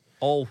 2004.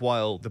 All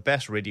while the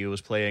best radio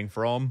is playing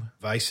from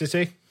Vice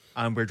City.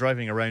 And we're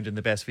driving around in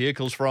the best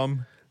vehicles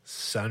from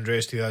San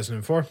Andreas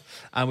 2004.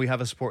 And we have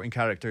a supporting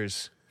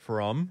characters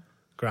from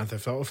Grand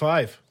Theft Auto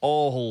 5.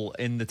 All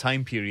in the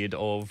time period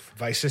of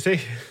Vice City,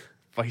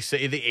 the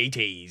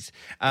 80s.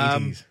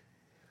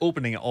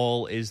 Opening it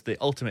all is the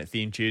ultimate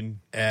theme tune,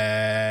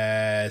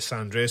 San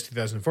Andreas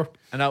 2004.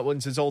 And that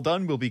once it's all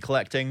done, we'll be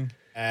collecting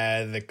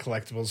the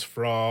collectibles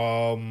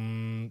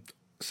from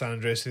San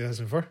Andreas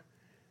 2004.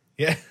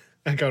 Yeah,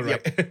 I got it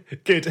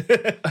right. Good.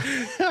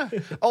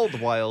 All the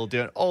while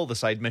doing all the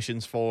side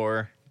missions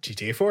for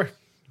GTA 4.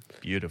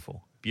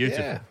 Beautiful.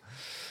 Yeah.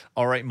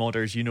 All right,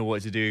 modders, you know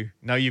what to do.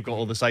 Now you've got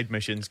all the side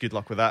missions. Good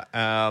luck with that.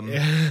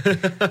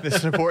 The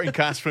supporting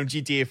cast from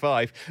GTA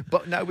 5.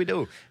 But now we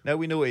know. Now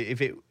we know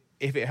if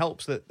it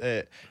helps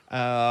that.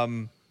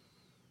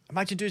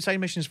 Imagine doing side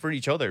missions for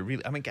each other.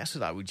 Really, I mean, guess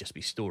that would just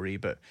be story.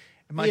 But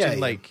imagine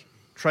like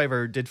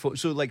Trevor did.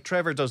 So like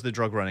Trevor does the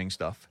drug running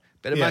stuff.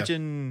 But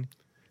imagine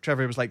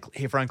Trevor was like,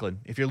 "Hey Franklin,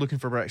 if you're looking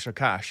for extra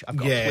cash, I've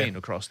got a plane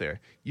across there.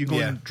 You go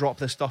and drop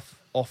this stuff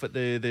off at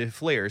the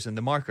flares and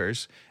the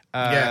markers.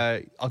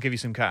 I'll give you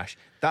some cash."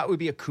 That would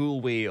be a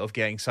cool way of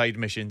getting side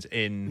missions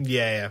in.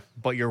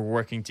 But you're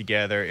working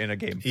together in a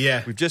game.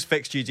 We've just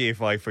fixed GTA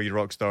 5 for you,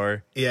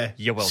 Rockstar.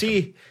 You're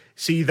welcome.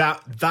 See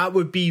that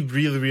would be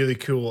really, really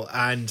cool.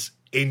 And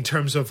in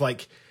terms of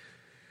like,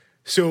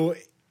 so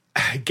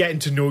getting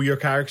to know your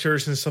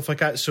characters and stuff like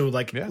that. So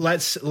like,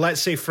 let's say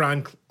let's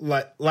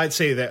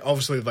say that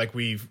obviously like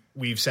we've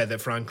said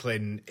that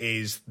Franklin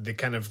is the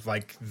kind of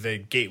like the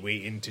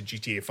gateway into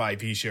GTA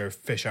 5. He's your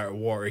fish out of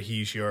water.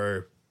 He's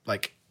your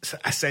like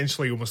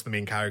essentially almost the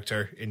main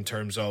character in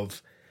terms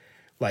of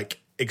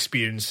like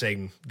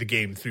experiencing the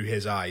game through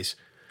his eyes.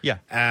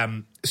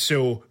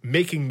 So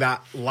making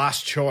that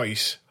last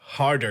choice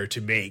harder to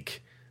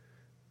make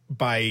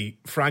by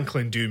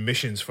Franklin doing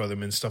missions for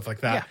them and stuff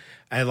like that.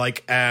 And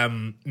like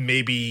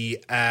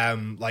maybe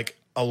like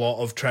a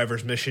lot of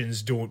Trevor's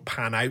missions don't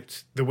pan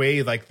out the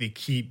way, like they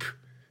keep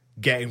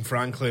getting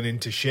Franklin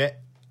into shit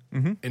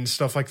and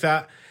stuff like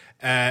that.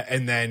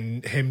 And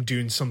then him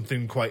doing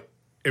something quite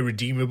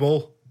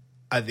irredeemable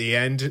at the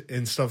end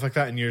and stuff like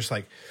that. And you're just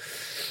like,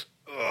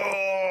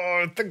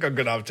 oh, I think I'm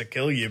gonna have to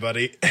kill you,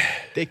 buddy.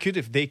 They could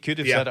have set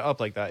it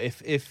up like that.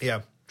 If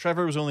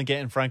Trevor was only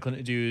getting Franklin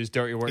to do his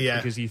dirty work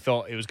because he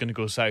thought it was going to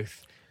go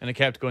south, and it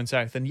kept going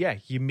south, then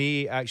you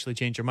may actually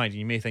change your mind, and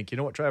you may think, you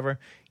know what, Trevor,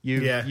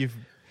 you've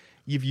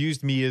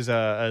used me as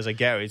a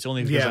getaway. It's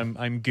only because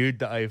I'm good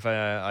that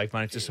I've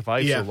managed to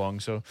survive so long.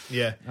 So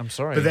I'm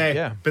sorry.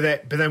 But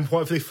then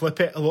what if they flip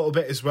it a little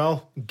bit as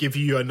well? Give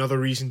you another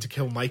reason to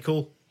kill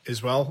Michael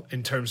as well,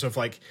 in terms of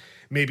like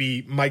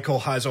maybe Michael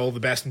has all the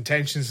best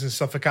intentions and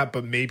stuff like that,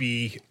 but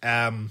maybe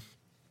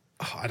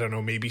I don't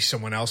know, maybe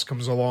someone else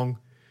comes along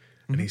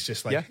and he's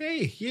just like,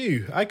 hey,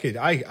 you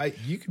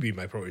could be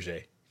my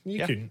protege.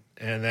 You can,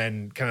 and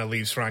then kind of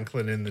leaves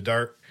Franklin in the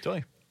dirt.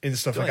 Totally. And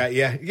stuff like that.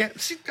 Yeah.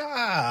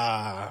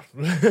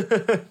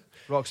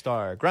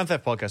 Rockstar,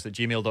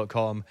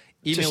 grandtheftpodcast@gmail.com.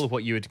 Email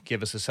what you would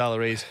give us as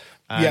salaries,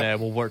 and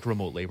we'll work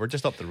remotely. We're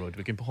just up the road.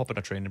 We can hop on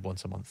a train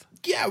once a month.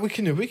 Yeah, we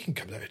can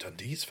come down to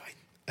Dundee. It's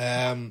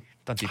fine.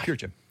 Dundee, pure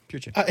gym.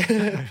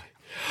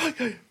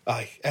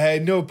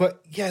 No,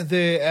 but yeah,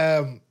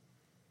 the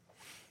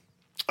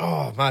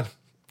oh man,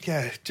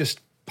 yeah,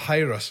 just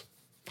hire us.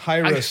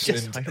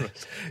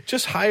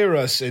 Just hire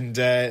us, and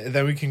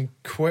then we can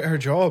quit our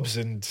jobs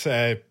and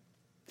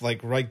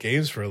write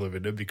games for a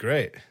living. It'd be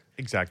great.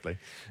 Exactly.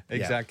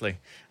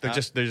 They're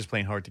just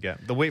playing hard to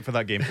get. They'll wait for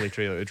that gameplay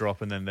trailer to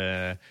drop, and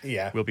then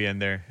we'll be in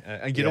there.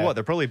 And you know what?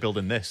 They're probably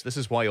building this. This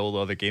is why all the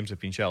other games have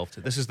been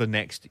shelved. This is the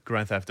next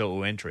Grand Theft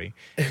Auto entry.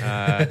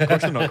 Of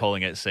course, they're not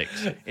calling it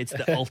 6. It's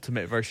the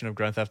ultimate version of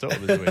Grand Theft Auto.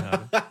 This is what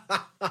happened.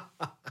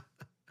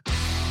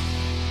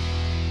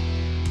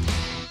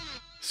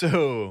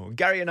 So,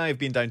 Gary and I have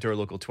been down to our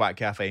local Twat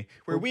Cafe,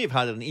 where we have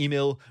had an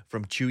email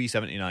from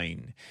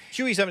Chewy79.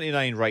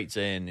 Chewy79 writes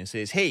in and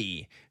says,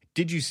 hey,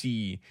 did you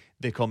see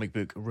the comic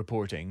book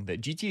reporting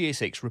that GTA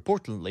 6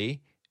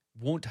 reportedly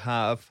won't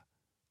have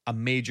a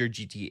major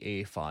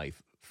GTA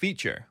 5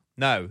 feature?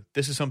 Now,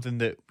 this is something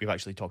that we've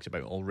actually talked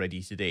about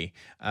already today.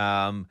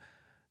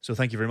 So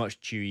thank you very much,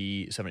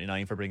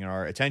 Chewy79, for bringing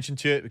our attention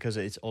to it, because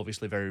it's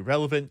obviously very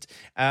relevant.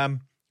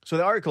 So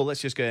the article,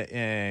 let's just get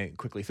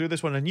quickly through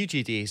this one. A new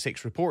GTA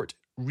 6 report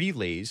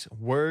relays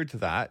word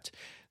that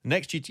the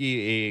next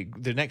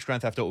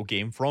Grand Theft Auto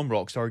game from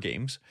Rockstar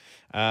Games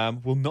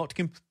will not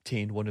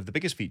contain one of the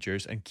biggest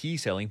features and key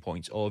selling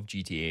points of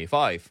GTA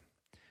 5.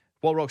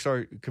 While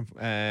Rockstar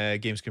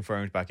Games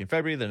confirmed back in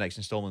February the next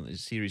installment of the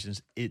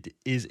series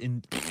is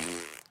in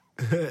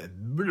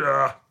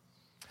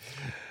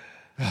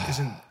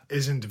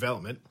in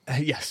development.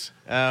 Yes.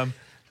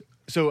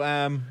 So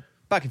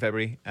back in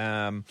February,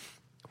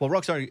 while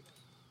Rockstar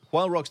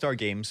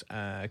Games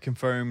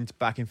confirmed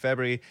back in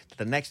February that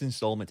the next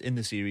installment in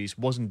the series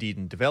was indeed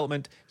in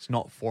development, it's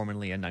not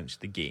formally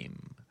announced the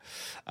game.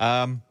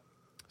 So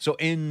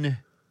in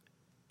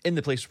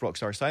the place of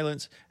Rockstar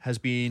silence has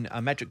been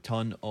a metric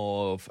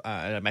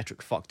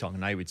fuck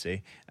ton, I would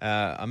say,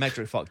 a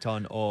metric fuck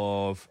ton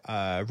of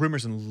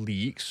rumors and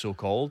leaks,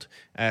 so-called,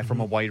 from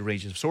a wide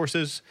range of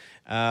sources,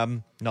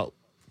 not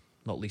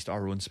least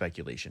our own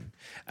speculation.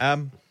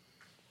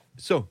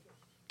 So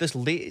this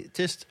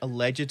latest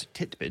alleged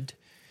tidbit,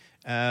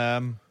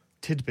 I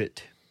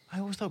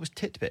always thought it was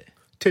titbit.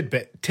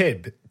 Tidbit.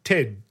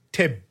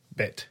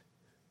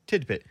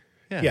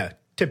 Yeah,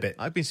 tidbit.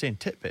 I've been saying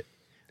titbit,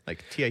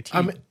 like TIT.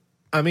 I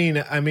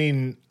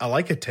mean, I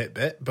like a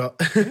tidbit, but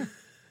it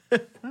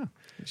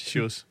just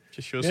shows.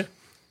 Yeah.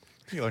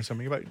 You learn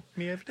something about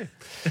me every day.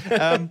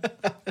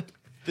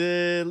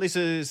 The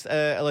latest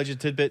alleged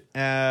tidbit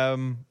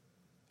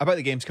about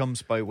the games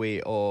comes by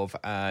way of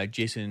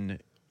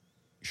Jason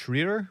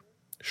Schreier.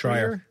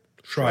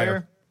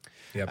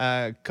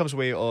 Yep. Comes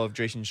away of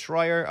Jason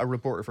Schreier, a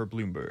reporter for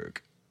Bloomberg.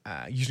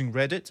 Using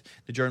Reddit,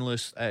 the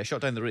journalist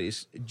shot down the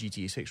latest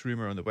GTA 6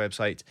 rumor on the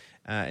website,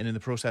 and in the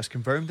process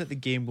confirmed that the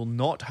game will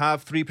not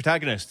have 3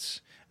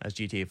 protagonists, as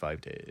GTA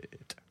 5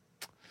 did.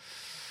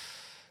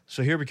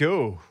 So here we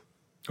go.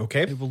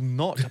 Okay. It will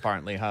not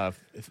apparently have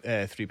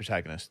 3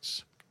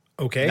 protagonists.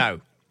 Okay.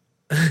 Now,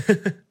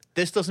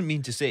 this doesn't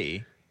mean to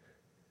say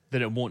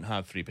that it won't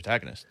have 3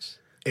 protagonists.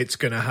 It's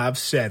going to have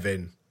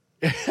 7.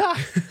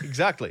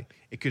 Exactly.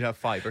 It could have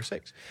 5 or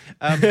 6.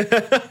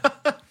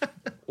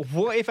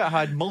 What if it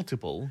had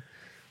multiple,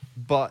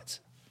 but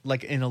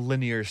like in a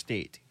linear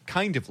state?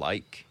 Kind of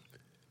like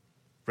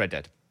Red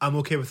Dead. I'm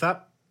okay with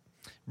that.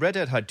 Red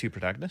Dead had 2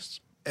 protagonists.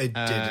 It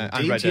did indeed,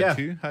 and Red Dead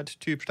 2 had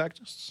 2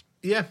 protagonists.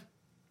 Yeah.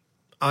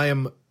 I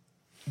am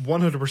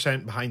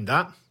 100% behind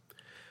that.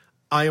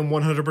 I am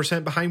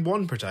 100% behind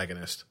 1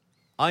 protagonist.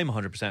 I'm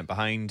 100%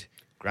 behind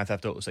Grand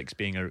Theft Auto 6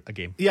 being a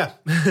game. Yeah.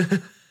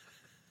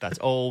 That's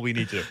all we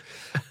need to do.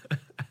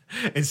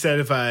 Instead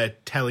of a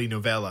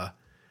telenovela.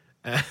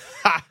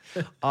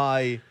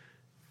 I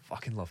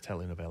fucking love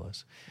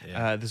telenovelas.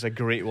 Yeah. There's a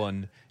great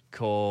one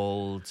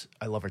called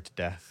I Love Her to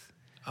Death.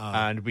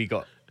 And we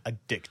got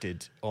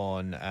addicted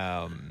on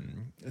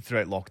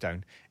throughout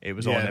lockdown. It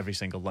was on every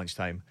single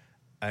lunchtime.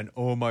 And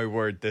oh my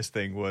word, this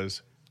thing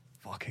was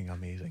fucking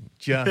amazing.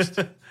 Just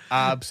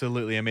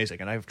absolutely amazing.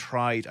 And I've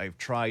tried to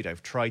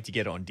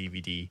get it on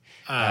DVD.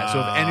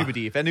 So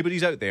if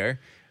anybody's out there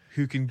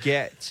who can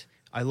get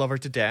I Love Her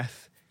to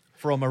Death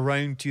from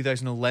around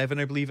 2011,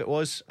 I believe it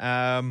was,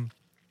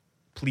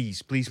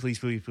 please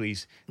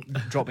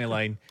drop me a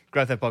line.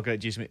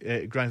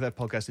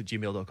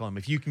 grandtheftpodcast@gmail.com.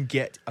 If you can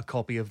get a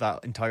copy of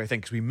that entire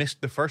thing, because we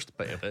missed the first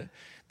bit of it,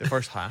 the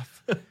first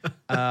half,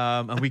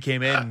 and we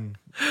came in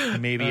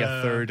maybe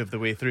a third of the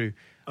way through.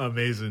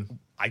 Amazing.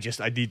 I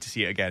need to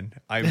see it again.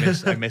 I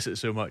miss it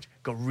so much.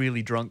 Got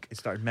really drunk and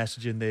started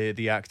messaging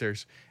the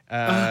actors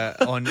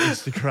on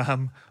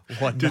Instagram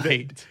one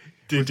night.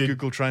 with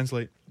Google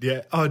Translate.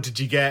 Yeah. Oh, did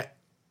you get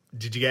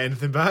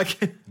anything back?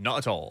 Not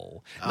at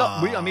all.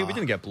 We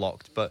didn't get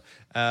blocked, but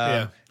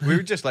Yeah. we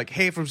were just like,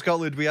 hey, from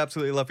Scotland, we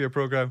absolutely love your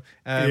program.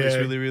 It's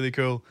really, really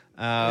cool.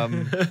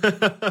 And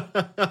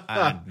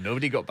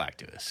nobody got back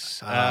to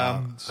us.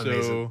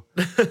 So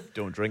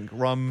don't drink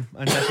rum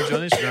and message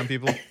on Instagram,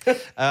 people.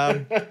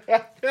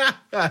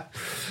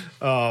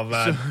 Oh,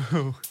 man.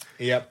 So,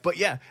 Yep. but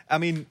yeah, I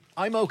mean,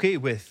 I'm okay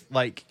with,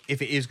 like,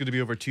 if it is going to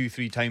be over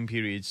 2-3 time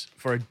periods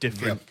for a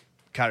different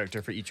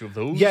character for each of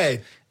those. Yeah,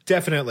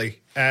 definitely.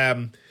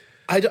 I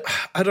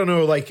don't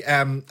know, like,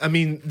 I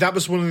mean, that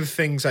was one of the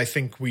things I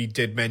think we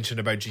did mention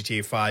about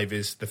GTA 5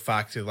 is the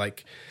fact that,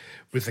 like,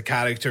 with the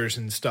characters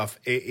and stuff,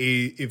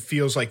 it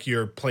feels like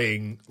you're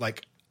playing,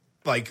 like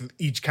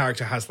each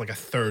character has, like, a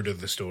third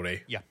of the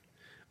story. Yeah.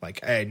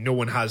 Like, no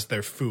one has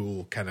their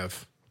full kind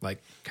of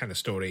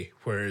story,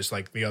 whereas,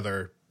 like, the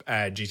other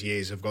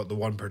GTAs have got the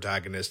one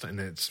protagonist and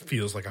it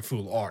feels like a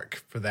full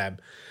arc for them.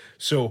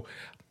 So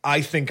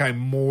I think I'm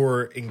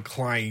more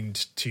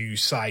inclined to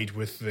side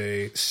with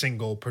the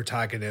single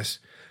protagonist,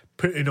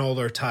 putting all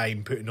their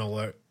time, putting all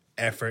their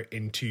effort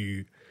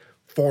into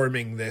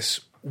forming this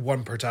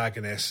one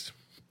protagonist.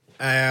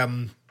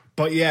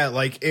 But yeah,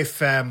 like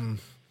if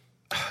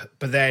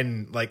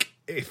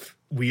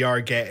we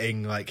are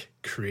getting, like,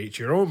 create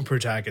your own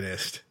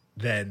protagonist,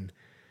 then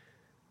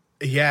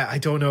yeah, I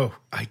don't know.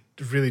 I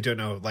really don't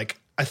know. Like,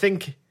 I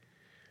think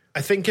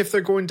if they're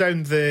going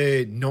down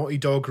the Naughty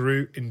Dog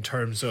route in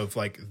terms of,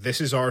 like,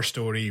 this is our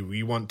story,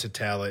 we want to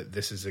tell it,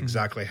 this is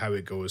exactly how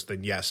it goes,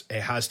 then yes,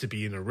 it has to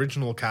be an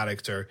original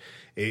character.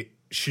 It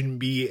shouldn't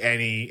be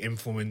any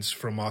influence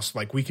from us.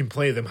 Like, we can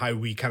play them how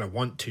we kind of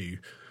want to,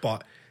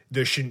 but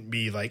there shouldn't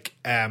be, like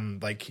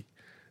the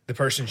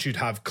person should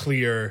have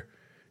clear,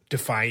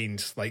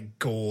 defined, like,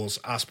 goals,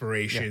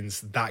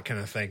 aspirations, that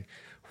kind of thing.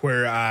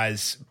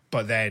 Whereas,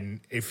 but then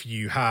if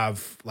you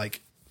have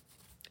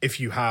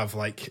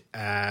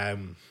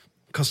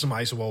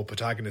customizable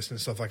protagonists and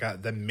stuff like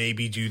that, then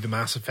maybe do the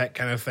Mass Effect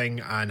kind of thing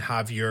and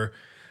have your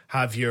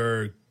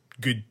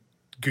good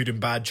and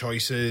bad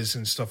choices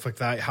and stuff like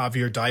that. Have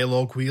your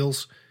dialogue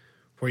wheels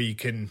where you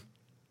can,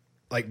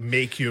 like,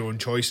 make your own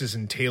choices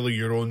and tailor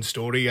your own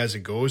story as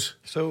it goes.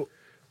 So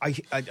I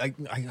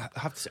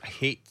have to say, I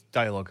hate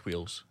dialogue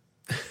wheels.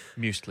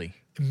 Muesli.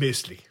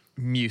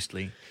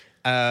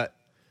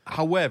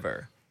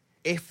 However,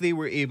 if they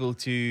were able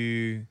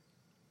to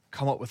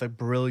come up with a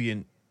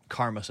brilliant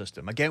karma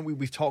system, again,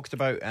 we've talked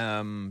about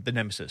the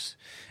Nemesis,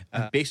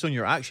 based on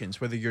your actions,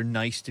 whether you're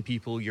nice to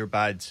people, you're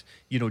bad,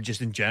 just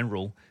in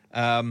general,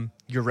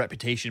 your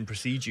reputation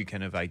precedes you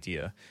kind of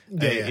idea,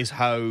 is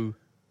how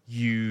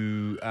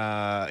you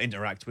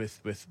interact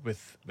with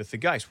the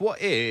guys.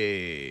 What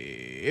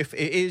if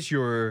it is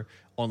your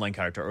online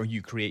character or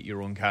you create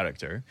your own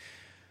character?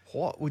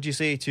 What would you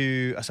say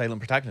to a silent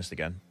protagonist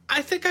again?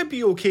 I think I'd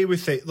be okay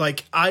with it.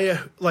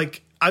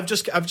 I've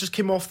just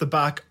came off the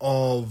back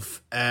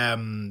of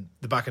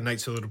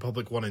Knights of the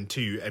Republic 1 and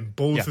 2, and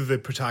both of the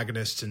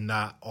protagonists in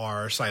that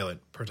are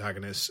silent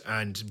protagonists,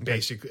 and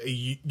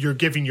basically you're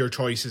giving your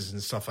choices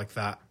and stuff like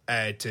that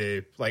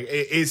to, like,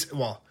 it's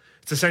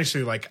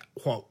essentially like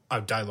what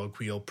a dialogue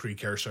wheel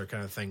precursor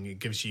kind of thing. It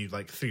gives you,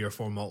 like, 3 or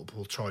 4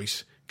 multiple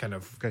choice kind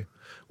of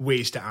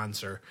ways to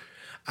answer.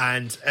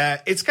 And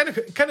it's kind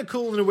of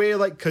cool in a way,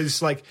 like,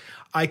 because, like,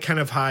 I kind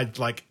of had,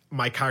 like,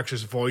 my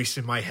character's voice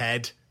in my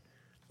head,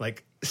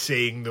 like,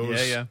 saying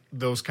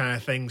those kind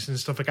of things and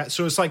stuff like that.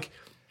 So it's like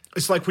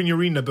when you're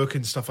reading a book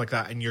and stuff like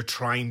that, and you're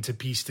trying to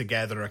piece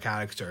together a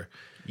character.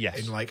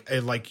 Yes,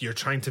 and like you're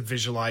trying to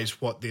visualize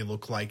what they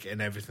look like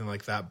and everything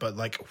like that, but,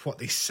 like, what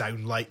they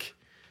sound like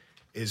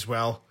as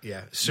well.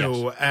 Yeah.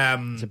 So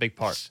it's a big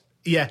part.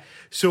 Yeah.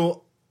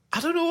 So I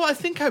don't know. I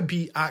think I'd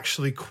be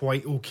actually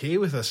quite okay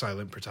with a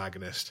silent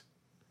protagonist.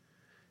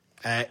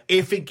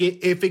 If it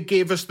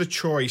gave us the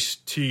choice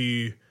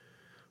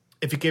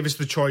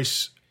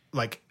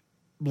like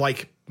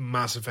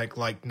Mass Effect,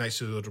 like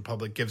Knights of the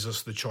Republic, gives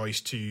us the choice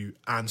to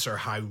answer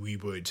how we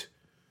would.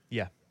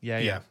 Yeah.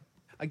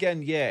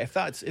 Again, if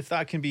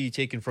that can be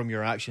taken from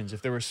your actions,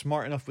 if they were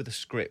smart enough with a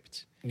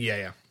script.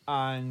 Yeah.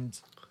 And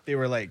they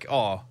were like,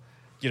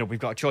 we've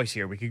got a choice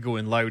here. We could go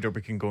in loud or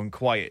we can go in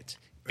quiet.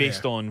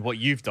 Based on what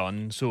you've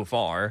done so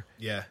far,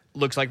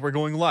 looks like we're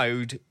going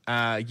loud,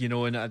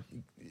 and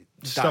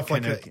stuff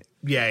like that.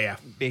 Yeah.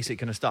 Basic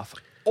kind of stuff.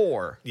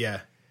 Or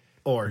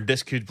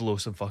this could blow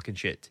some fucking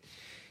shit.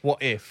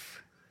 What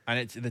if,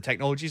 and the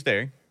technology's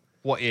there,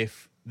 what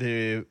if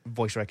the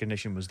voice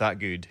recognition was that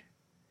good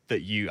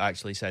that you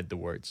actually said the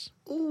words?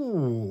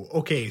 Ooh,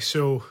 okay,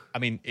 so... I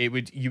mean,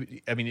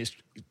 it's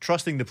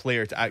trusting the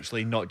player to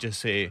actually not just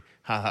say,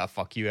 haha,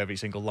 fuck you, every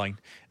single line,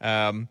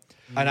 and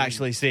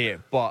actually say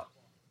it, but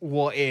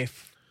what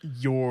if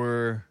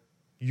your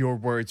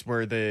words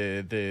were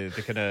the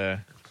kind of,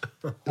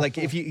 like,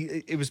 if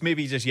it was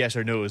maybe just yes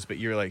or no's, but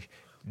you're like,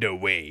 no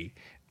way,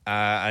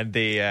 and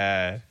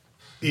they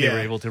were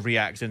able to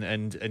react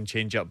and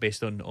change up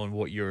based on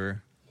what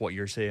you're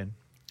saying.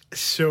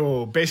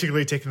 So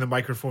basically taking the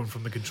microphone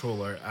from the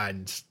controller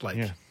and,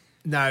 like,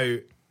 now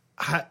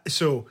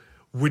So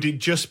would it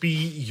just be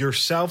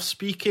yourself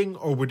speaking,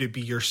 or would it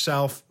be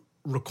yourself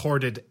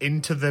recorded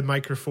into the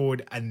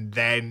microphone and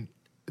then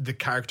the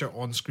character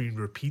on screen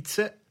repeats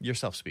it?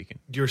 Yourself speaking.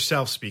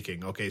 Yourself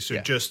speaking. Okay, so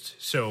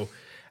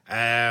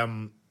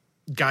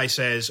guy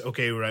says,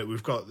 "Okay, right,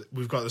 we've got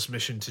this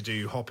mission to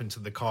do. Hop into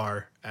the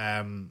car."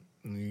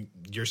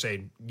 You're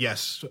saying,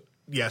 "Yes,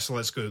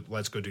 let's go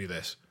do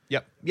this."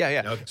 Yep.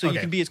 Yeah. Okay. So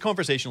you can be as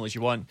conversational as you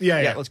want.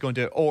 Yeah. Let's go and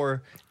do it.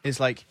 Or it's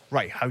like,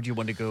 right, how do you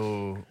want to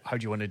go? How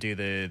do you want to do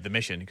the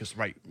mission? Because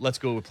right, let's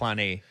go with plan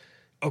A.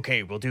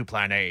 Okay, we'll do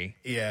plan A.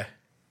 Yeah.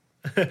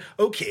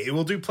 Okay,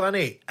 we'll do plan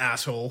A,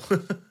 asshole.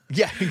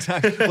 Yeah,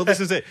 exactly. Well, this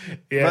is it.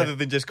 Yeah. Rather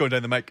than just go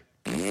down the mic.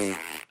 I'm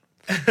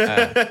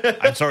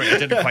sorry, I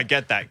didn't quite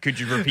get that. Could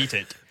you repeat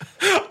it?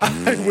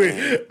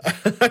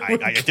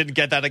 I didn't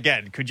get that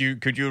again. Could you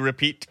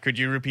repeat? Could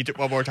you repeat it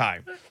one more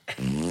time?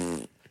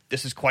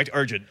 This is quite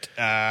urgent.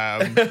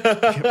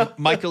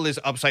 Michael is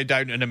upside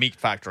down in a meat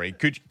factory.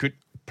 Could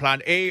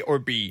plan A or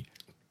B?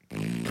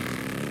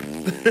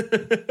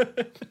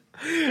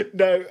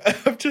 No,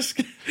 I'm just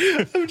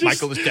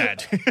Michael is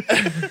dead.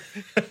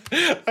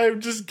 I'm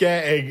just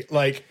getting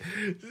like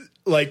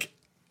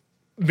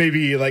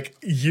maybe like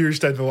years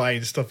down the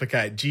line, stuff like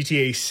that.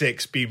 GTA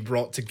 6 being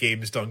brought to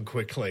games done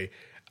quickly,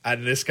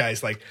 and this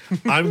guy's like,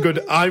 I'm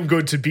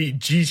going to beat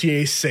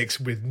GTA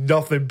 6 with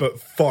nothing but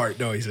fart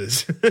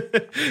noises.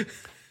 It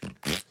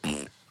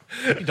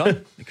could be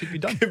done. It could be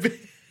done.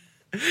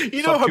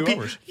 You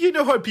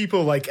know how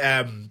people like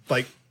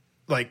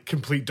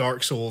complete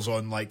Dark Souls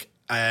on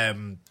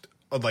on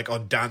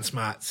dance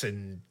mats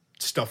and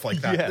stuff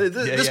like that. Yeah.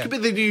 This could be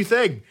the new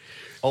thing.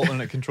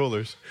 Alternate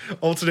controllers.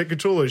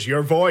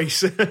 Your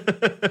voice. It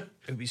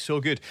would be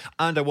so good.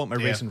 And I want my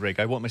racing rig.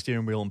 I want my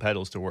steering wheel and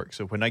pedals to work.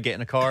 So when I get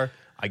in a car,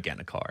 I get in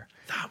a car.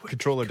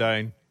 Controller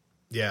down.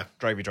 Yeah.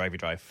 Drive.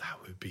 That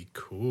would be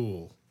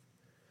cool.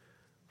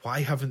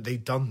 Why haven't they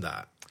done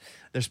that?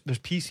 There's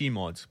PC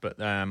mods, but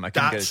I can't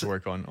get it to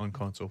work on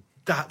console.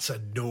 That's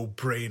a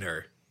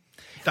no-brainer.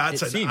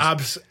 That's It an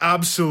seems.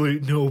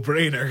 Absolute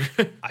no-brainer.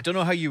 I don't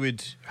know how you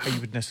would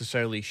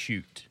necessarily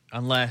shoot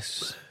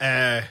unless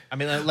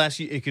unless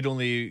you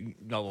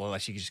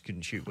just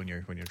couldn't shoot when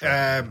you're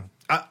driving.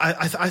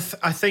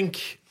 I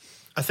think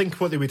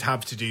what they would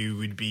have to do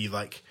would be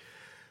like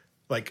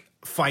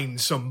find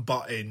some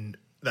button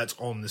that's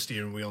on the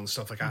steering wheel and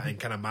stuff like that, and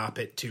kind of map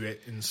it to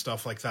it and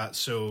stuff like that.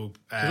 So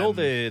all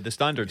the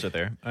standards are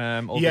there.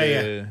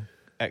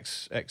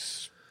 X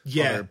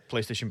other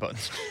PlayStation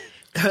buttons.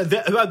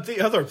 the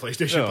other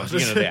PlayStation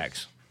buttons. The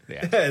X.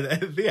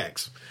 The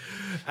X.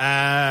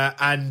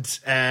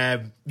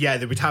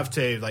 They would have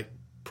to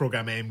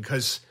program aim,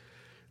 because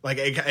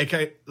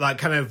it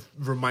kind of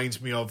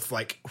reminds me of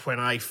when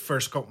I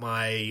first got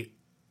my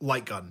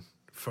light gun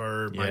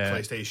for my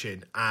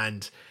PlayStation,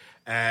 and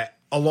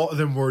a lot of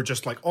them were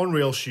just on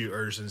rail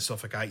shooters and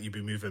stuff like that. You'd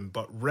be moving,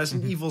 but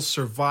Resident Evil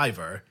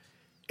Survivor,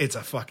 it's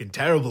a fucking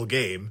terrible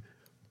game,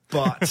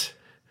 but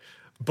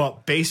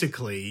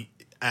basically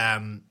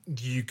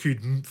you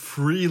could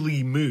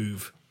freely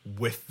move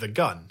with the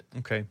gun.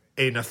 Okay.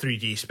 In a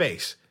 3D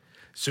space.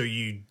 So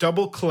you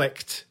double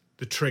clicked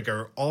the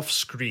trigger off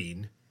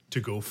screen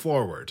to go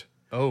forward.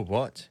 Oh,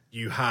 what?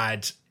 You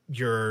had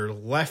your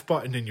left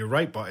button and your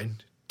right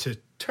button to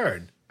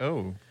turn.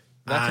 Oh,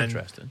 that's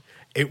interesting.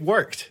 It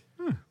worked.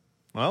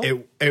 Well,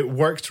 it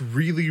worked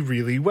really,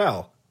 really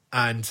well.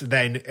 And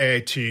then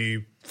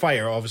to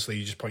fire, obviously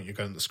you just point your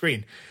gun at the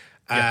screen,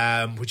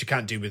 which you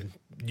can't do with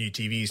new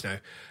TVs now.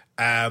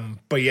 And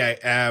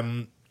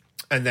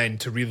then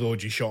to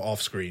reload, you shot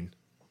off screen.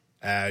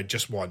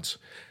 Just once,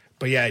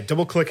 but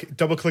double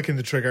clicking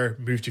the trigger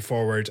moved you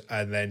forward,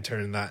 and then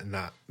turning that and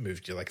that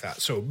moved you like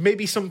that. So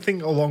maybe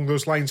something along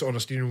those lines on a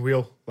steering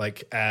wheel,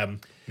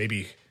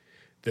 maybe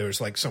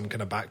there's some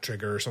kind of back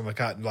trigger or something like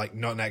that,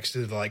 not next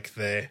to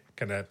the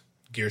kind of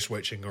gear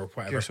switching or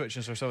whatever. Gear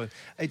switches or something.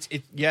 I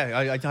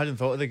hadn't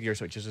thought of the gear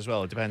switches as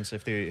well. It depends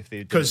if they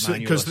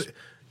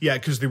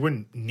because they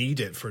wouldn't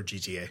need it for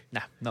GTA.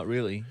 Nah, not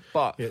really.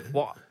 But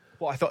what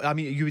I thought,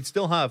 you would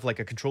still have a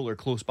controller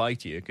close by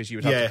to you, because you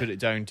would have to put it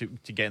down to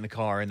get in the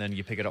car, and then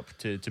you pick it up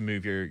to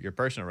move your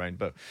person around.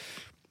 But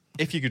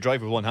if you could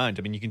drive with one hand,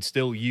 you can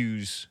still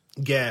use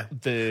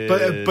but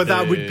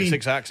that would be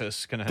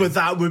 6-axis kind of. But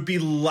that would be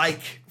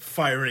like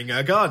firing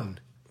a gun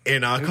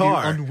in a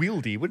car. It would be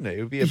unwieldy, wouldn't it?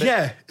 It would be a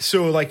bit.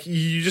 So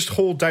you just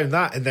hold down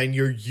that, and then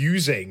you're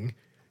using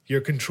your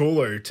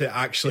controller to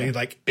actually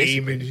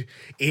aim and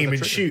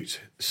shoot.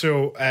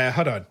 So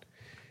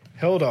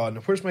hold on.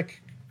 Where's my?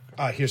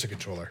 Here's a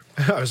controller.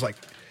 I was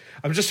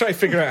I'm just trying to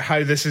figure out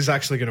how this is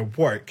actually going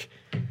to work.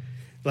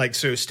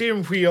 So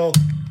steering wheel.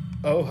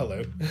 Oh,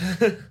 hello.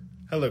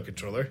 Hello,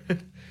 controller.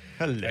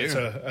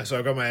 Hello. So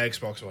I've got my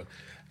Xbox One.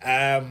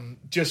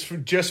 Just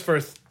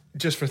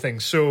for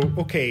things. So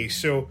okay,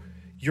 so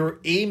you're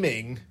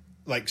aiming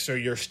so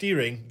you're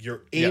steering.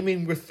 You're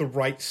aiming with the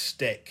right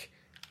stick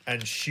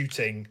and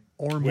shooting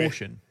or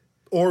motion.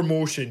 Or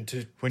motion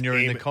to when you're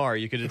in the car,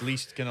 you could at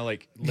least kind of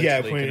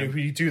when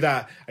you do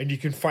that, and you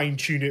can fine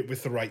tune it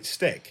with the right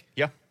stick.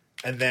 Yeah.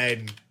 and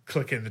then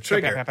clicking the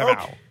trigger. Pow, pow,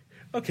 pow, pow.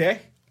 Okay,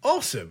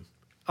 awesome.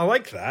 I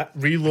like that.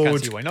 Reload.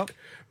 Can't see why not.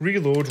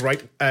 Reload.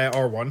 Right,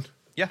 R1.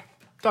 Yeah.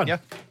 Done. Yeah.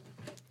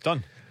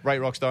 Done. Right,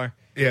 Rockstar.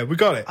 Yeah, we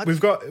got it. We've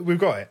got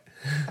it.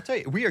 I tell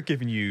you, we are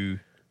giving you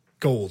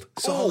Gold.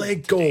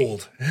 Solid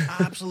gold.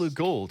 absolute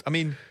gold. I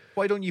mean,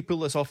 why don't you pull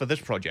this off of this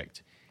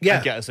project? Yeah.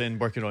 And get us in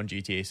working on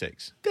GTA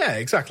 6. Yeah,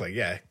 exactly.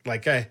 Yeah,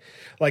 like I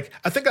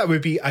think that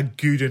would be a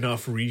good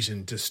enough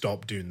reason to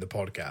stop doing the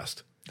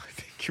podcast. I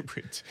think it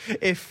would.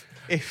 If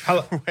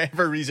for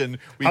whatever reason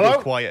we Hello?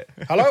 go quiet.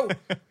 Hello,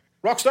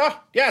 Rockstar.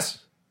 Yes.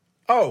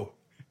 Oh,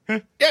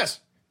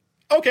 yes.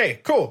 Okay.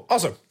 Cool.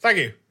 Awesome. Thank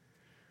you.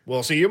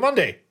 We'll see you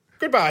Monday.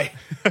 Goodbye.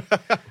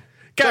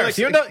 Gareth,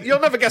 you'll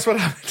never guess what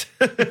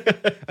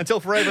happened. Until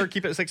forever,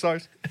 keep it at 6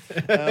 hours.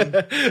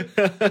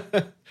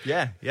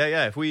 Yeah.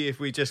 If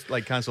we just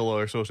like cancel all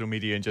our social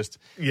media and just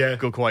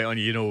go quiet on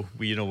you,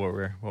 you know what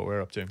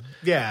we're up to.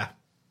 Yeah.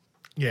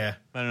 I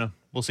don't know.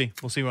 We'll see.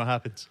 We'll see what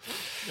happens.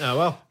 Oh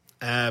well.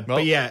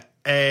 But yeah.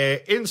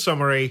 In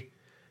summary,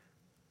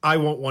 I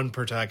want one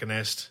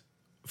protagonist,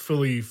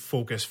 fully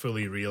focused,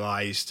 fully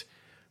realized.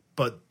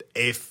 But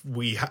if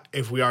we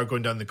are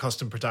going down the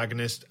custom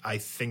protagonist, I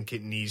think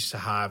it needs to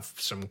have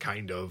some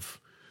kind of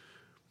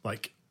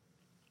like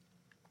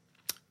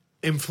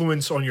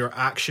influence on your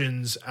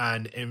actions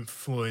and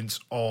influence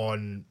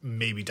on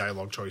maybe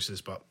dialogue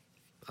choices. But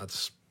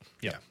that's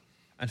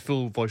And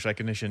full voice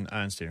recognition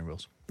and steering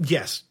wheels.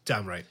 Yes,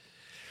 damn right.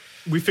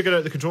 We figured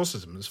out the control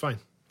system. It's fine.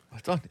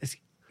 It's done.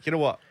 You know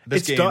what?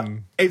 This game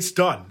done. It's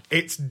done.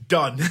 It's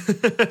done.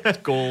 It's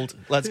gold.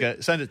 Let's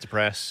send it to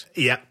press.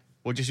 Yeah.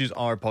 We'll just use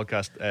our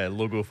podcast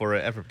logo for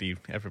it. Everybody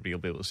will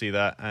be able to see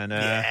that,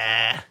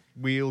 and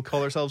we'll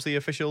call ourselves the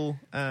official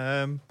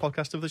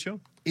podcast of the show.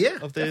 Yeah,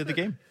 of the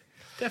game.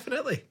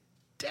 Definitely.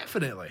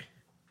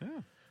 Yeah,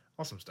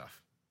 awesome stuff.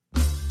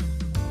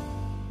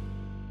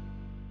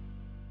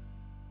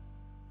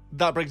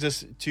 That brings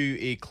us to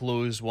a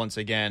close once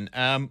again.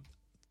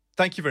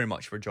 Thank you very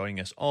much for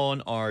joining us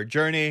on our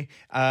journey.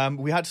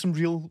 We had some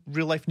real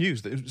life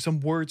news.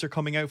 Some words are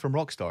coming out from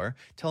Rockstar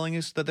telling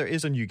us that there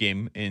is a new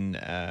game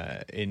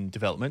in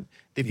development.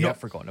 They've not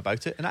forgotten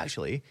about it, and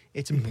actually,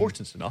 it's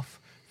important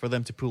enough for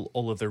them to pull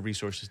all of their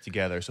resources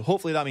together. So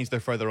hopefully, that means they're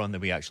further on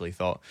than we actually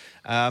thought.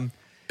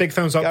 Big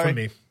thumbs up Gary, from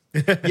me.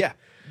 Yeah,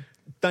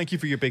 thank you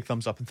for your big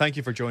thumbs up, and thank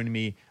you for joining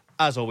me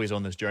as always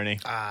on this journey.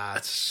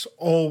 It's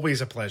always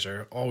a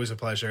pleasure. Always a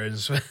pleasure.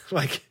 And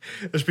like,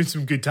 there's been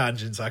some good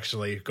tangents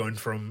actually, going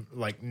from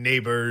like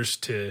neighbors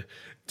to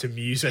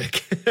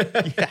music.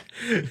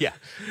 Yeah.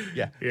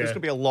 There's gonna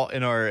be a lot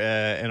in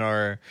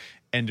our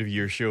end of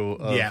year show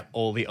of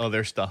all the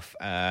other stuff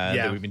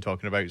that we've been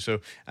talking about. So,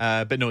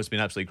 but no, it's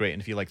been absolutely great.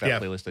 And if you like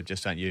that playlist I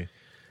just sent you,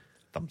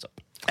 thumbs up.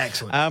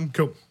 Excellent.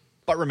 Cool.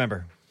 But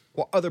remember,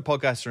 what other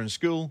podcasts are in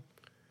school,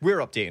 we're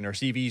updating our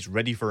CVs,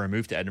 ready for a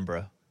move to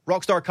Edinburgh.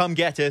 Rockstar, come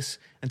get us.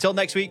 Until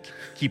next week,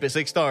 keep it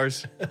 6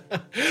 stars.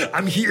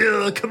 I'm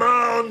here. Come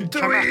on. Do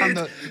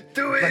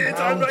it.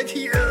 I'm right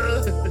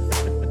here.